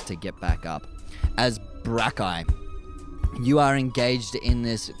starts to get back up. As Brackeye, you are engaged in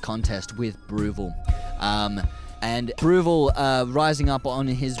this contest with Bruval. And Bruval, rising up on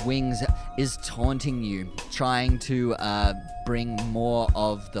his wings, is taunting you, trying to bring more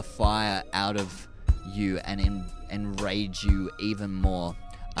of the fire out of you and enrage you even more.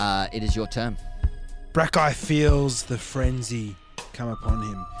 It is your turn. Brackeye feels the frenzy come upon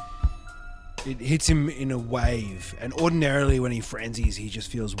him. It hits him in a wave, and ordinarily when he frenzies, he just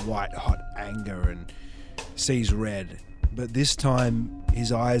feels white-hot anger and sees red. But this time,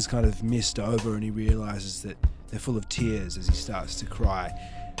 his eyes kind of mist over, and he realizes that they're full of tears as he starts to cry.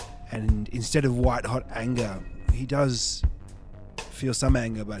 And instead of white-hot anger, he does feel some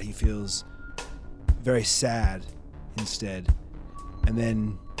anger, but he feels very sad instead. And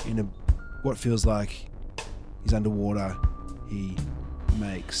then, in what feels like he's underwater, he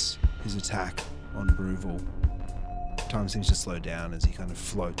makes his attack on Bruval. Time seems to slow down as he kind of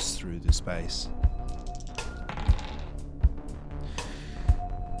floats through the space.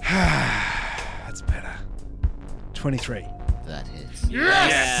 That's better. 23. That hits.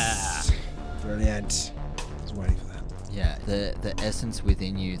 Yes! Brilliant. I was waiting for that. Yeah, the essence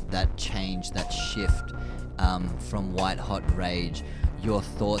within you, that change, that shift from white-hot rage, your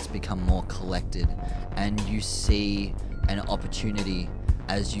thoughts become more collected, and you see an opportunity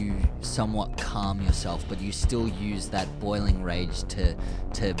as you somewhat calm yourself, but you still use that boiling rage to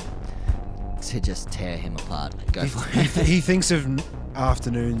just tear him apart. Go for it. He thinks of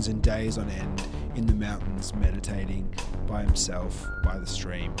afternoons and days on end in the mountains, meditating by himself by the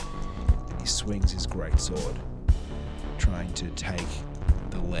stream. And he swings his great sword, trying to take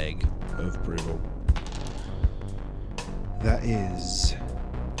the leg of Brutal. That is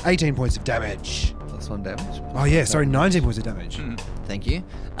 18 points of damage. +1 damage. Oh yeah, sorry, 19 points of damage. Thank you.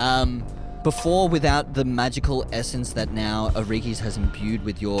 Before, without the magical essence that now Arikis has imbued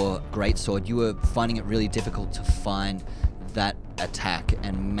with your greatsword, you were finding it really difficult to find that attack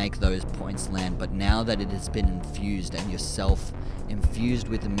and make those points land, but now that it has been infused and yourself infused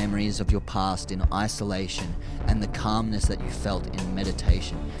with the memories of your past in isolation and the calmness that you felt in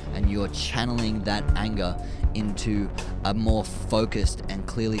meditation, and you're channeling that anger into a more focused and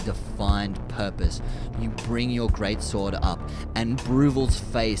clearly defined purpose, you bring your greatsword up, and Bruval's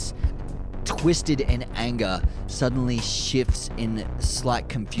face, twisted in anger, suddenly shifts in slight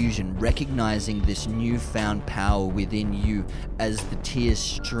confusion, recognizing this newfound power within you as the tears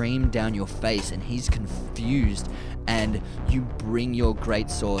stream down your face, and he's confused, and you bring your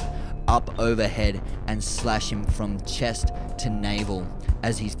greatsword up overhead and slash him from chest to navel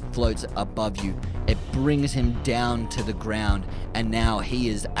as he floats above you. It brings him down to the ground, and now he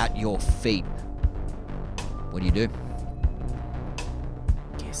is at your feet. What do you do?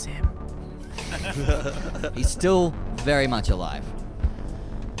 Kiss him. He's still very much alive.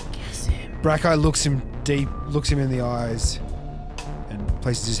 Kiss him. Brackeye looks him in the eyes, and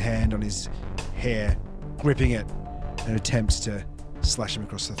places his hand on his hair, gripping it, and attempts to slash him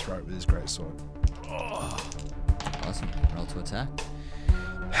across the throat with his greatsword. Awesome. Roll to attack.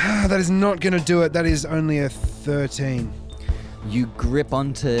 That is not going to do it. That is only a 13. You grip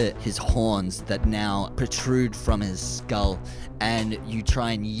onto his horns that now protrude from his skull, and you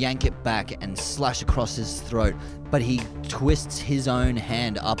try and yank it back and slash across his throat, but he twists his own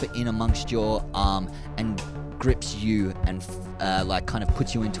hand up in amongst your arm and grips you and kind of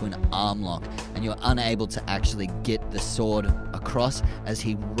puts you into an arm lock, and you're unable to actually get the sword across as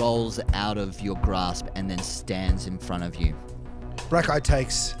he rolls out of your grasp and then stands in front of you. Brackeye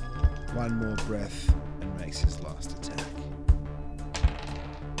takes one more breath and makes his last attack.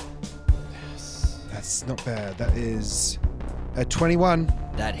 That's not bad. That is a 21.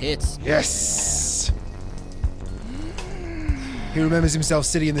 That hits. Yes! He remembers himself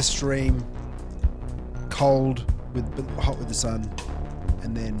sitting in the stream, cold, but hot with the sun,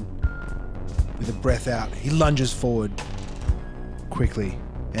 and then with a breath out, he lunges forward quickly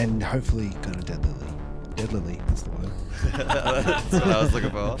and hopefully kind of deadlily. Deadlily, that's the word. That's what I was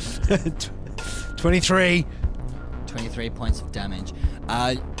looking for. 23. 23 points of damage.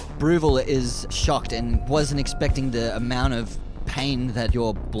 Bruval is shocked and wasn't expecting the amount of pain that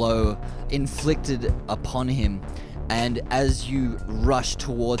your blow inflicted upon him. And as you rush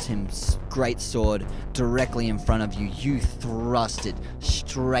towards him, great sword directly in front of you, you thrust it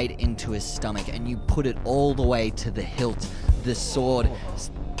straight into his stomach and you put it all the way to the hilt. The sword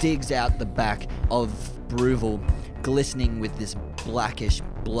digs out the back of Bruval, glistening with this blackish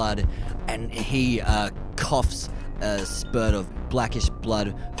blood, and he coughs a spurt of blackish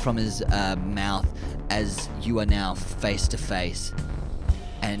blood from his mouth as you are now face to face,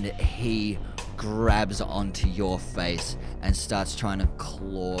 and he grabs onto your face and starts trying to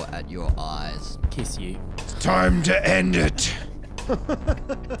claw at your eyes. Kiss you. It's time to end it.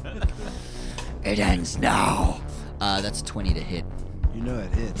 It ends now. That's 20 to hit. You know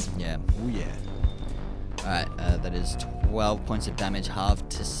it hits. Yeah. Oh yeah. Alright, that is 12 points of damage, halved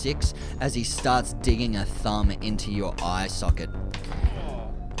to 6, as he starts digging a thumb into your eye socket.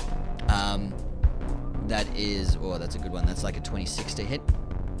 That is... Oh, that's a good one. That's like a 26 to hit.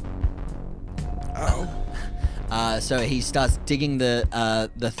 Oh. So he starts digging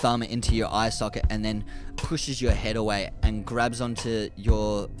the thumb into your eye socket and then pushes your head away and grabs onto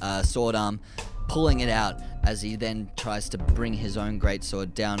your sword arm, pulling it out as he then tries to bring his own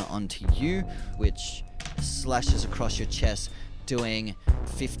greatsword down onto you, which slashes across your chest, doing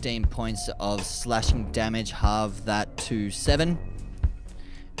 15 points of slashing damage, halve that to 7.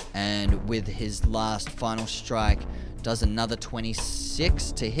 And with his last final strike, does another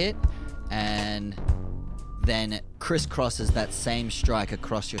 26 to hit, and then crisscrosses that same strike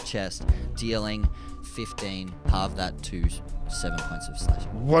across your chest, dealing 15, halve that to 7 points of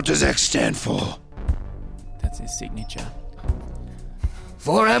slashing. What does X stand for? That's his signature.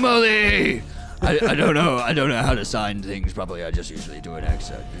 For Emily! I don't know. I don't know how to sign things properly. I just usually do an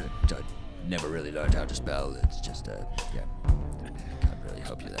X. I never really learned how to spell. It's just, yeah. Can't really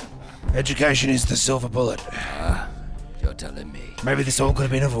help you there. Education is the silver bullet. You're telling me. Maybe this all could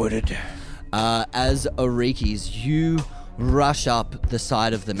have been avoided. As Orikis, you rush up the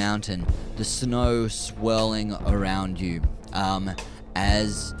side of the mountain, the snow swirling around you,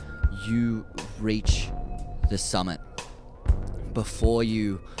 as you reach the summit. Before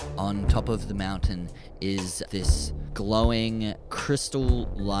you, on top of the mountain, is this glowing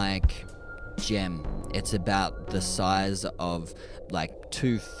crystal-like gem. It's about the size of like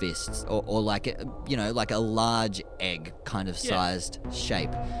 2 fists, or like like a large egg kind of sized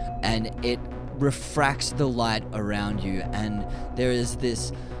shape, and it refracts the light around you, and there is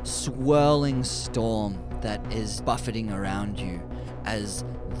this swirling storm that is buffeting around you as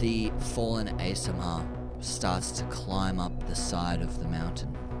the fallen ASMR starts to climb up the side of the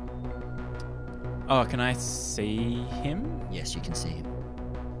mountain. Oh, can I see him? Yes, you can see him.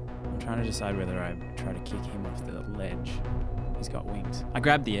 I'm trying to decide whether I try to kick him off the ledge. He's got wings. I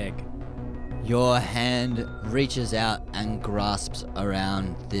grab the egg. Your hand reaches out and grasps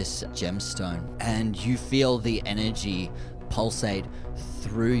around this gemstone, and you feel the energy pulsate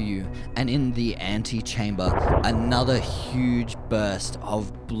through you, and in the antechamber, another huge burst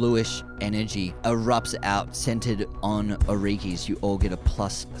of bluish energy erupts out, centered on Orikis. You all get a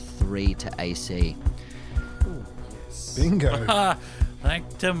 +3 to AC. Bingo. Thank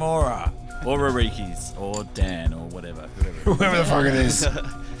Tamora. Or Arikis. Or Dan. Or whatever. Whoever the fuck it is.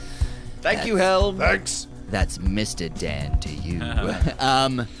 Thank you, Helm. Thanks. That's Mr. Dan to you.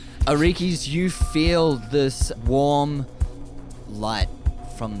 Arikis, you feel this warm light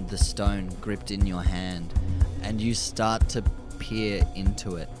from the stone gripped in your hand, and you start to peer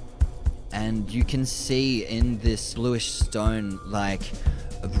into it. And you can see in this bluish stone, like,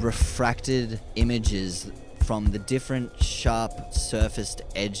 refracted images from the different sharp surfaced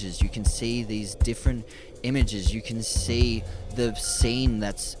edges. You can see these different images. You can see the scene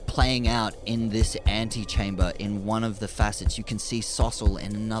that's playing out in this antechamber in one of the facets. You can see Sossel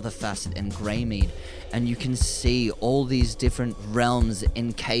in another facet and Greymead, and you can see all these different realms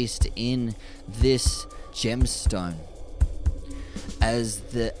encased in this gemstone as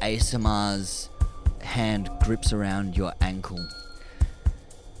the ASMR's hand grips around your ankle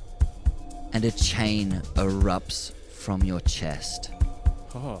and a chain erupts from your chest.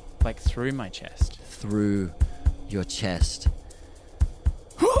 Oh, like through my chest. Through your chest.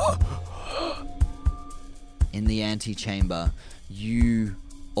 In the antechamber, you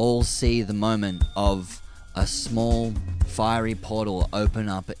all see the moment of a small fiery portal open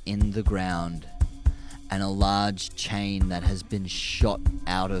up in the ground and a large chain that has been shot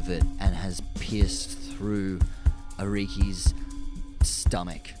out of it and has pierced through Ariki's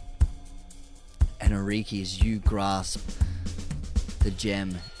stomach. And Arikis, you grasp the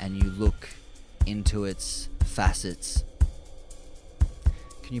gem and you look into its facets.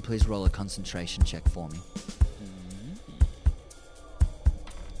 Can you please roll a concentration check for me?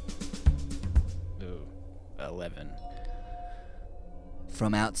 Ooh, 11.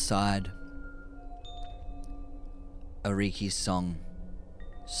 From outside, Ariki's song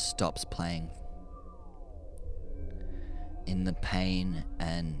stops playing. In the pain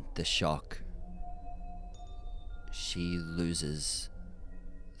and the shock, she loses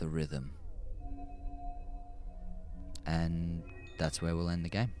the rhythm. And that's where we'll end the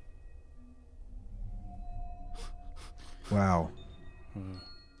game. Wow.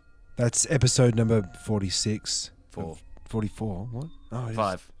 That's episode number 46. 44. What? Oh, it is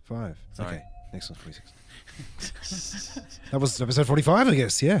 5. 5. Sorry. Okay. Next one's 46. That was episode 45, I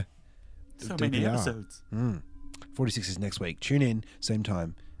guess, yeah. So many DPR. episodes. 46 is next week. Tune in, same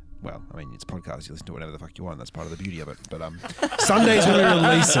time. Well, I mean, it's podcast. You listen to whatever the fuck you want. That's part of the beauty of it. But Sundays when we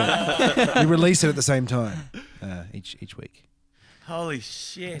release it, we release it at the same time each week. Holy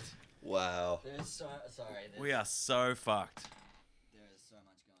shit. Wow. We are so fucked. There is so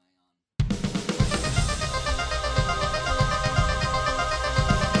much going on.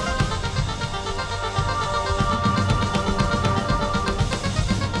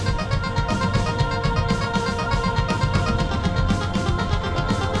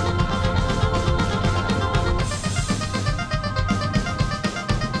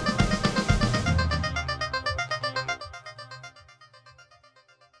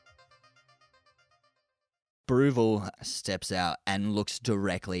 Bruval steps out and looks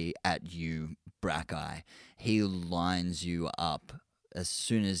directly at you, Brackeye. He lines you up as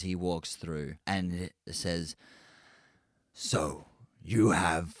soon as he walks through and says, "So, you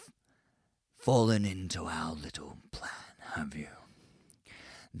have fallen into our little plan, have you?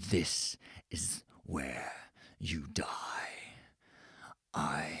 This is where you die.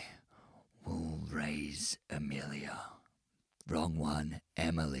 I will raise Amelia." Wrong one,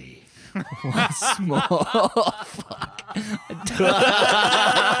 Emily. Once more. Fuck.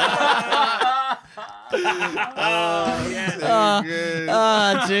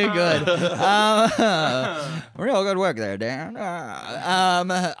 Too good. Real good work there, Dan.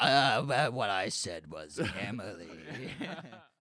 What I said was Emily.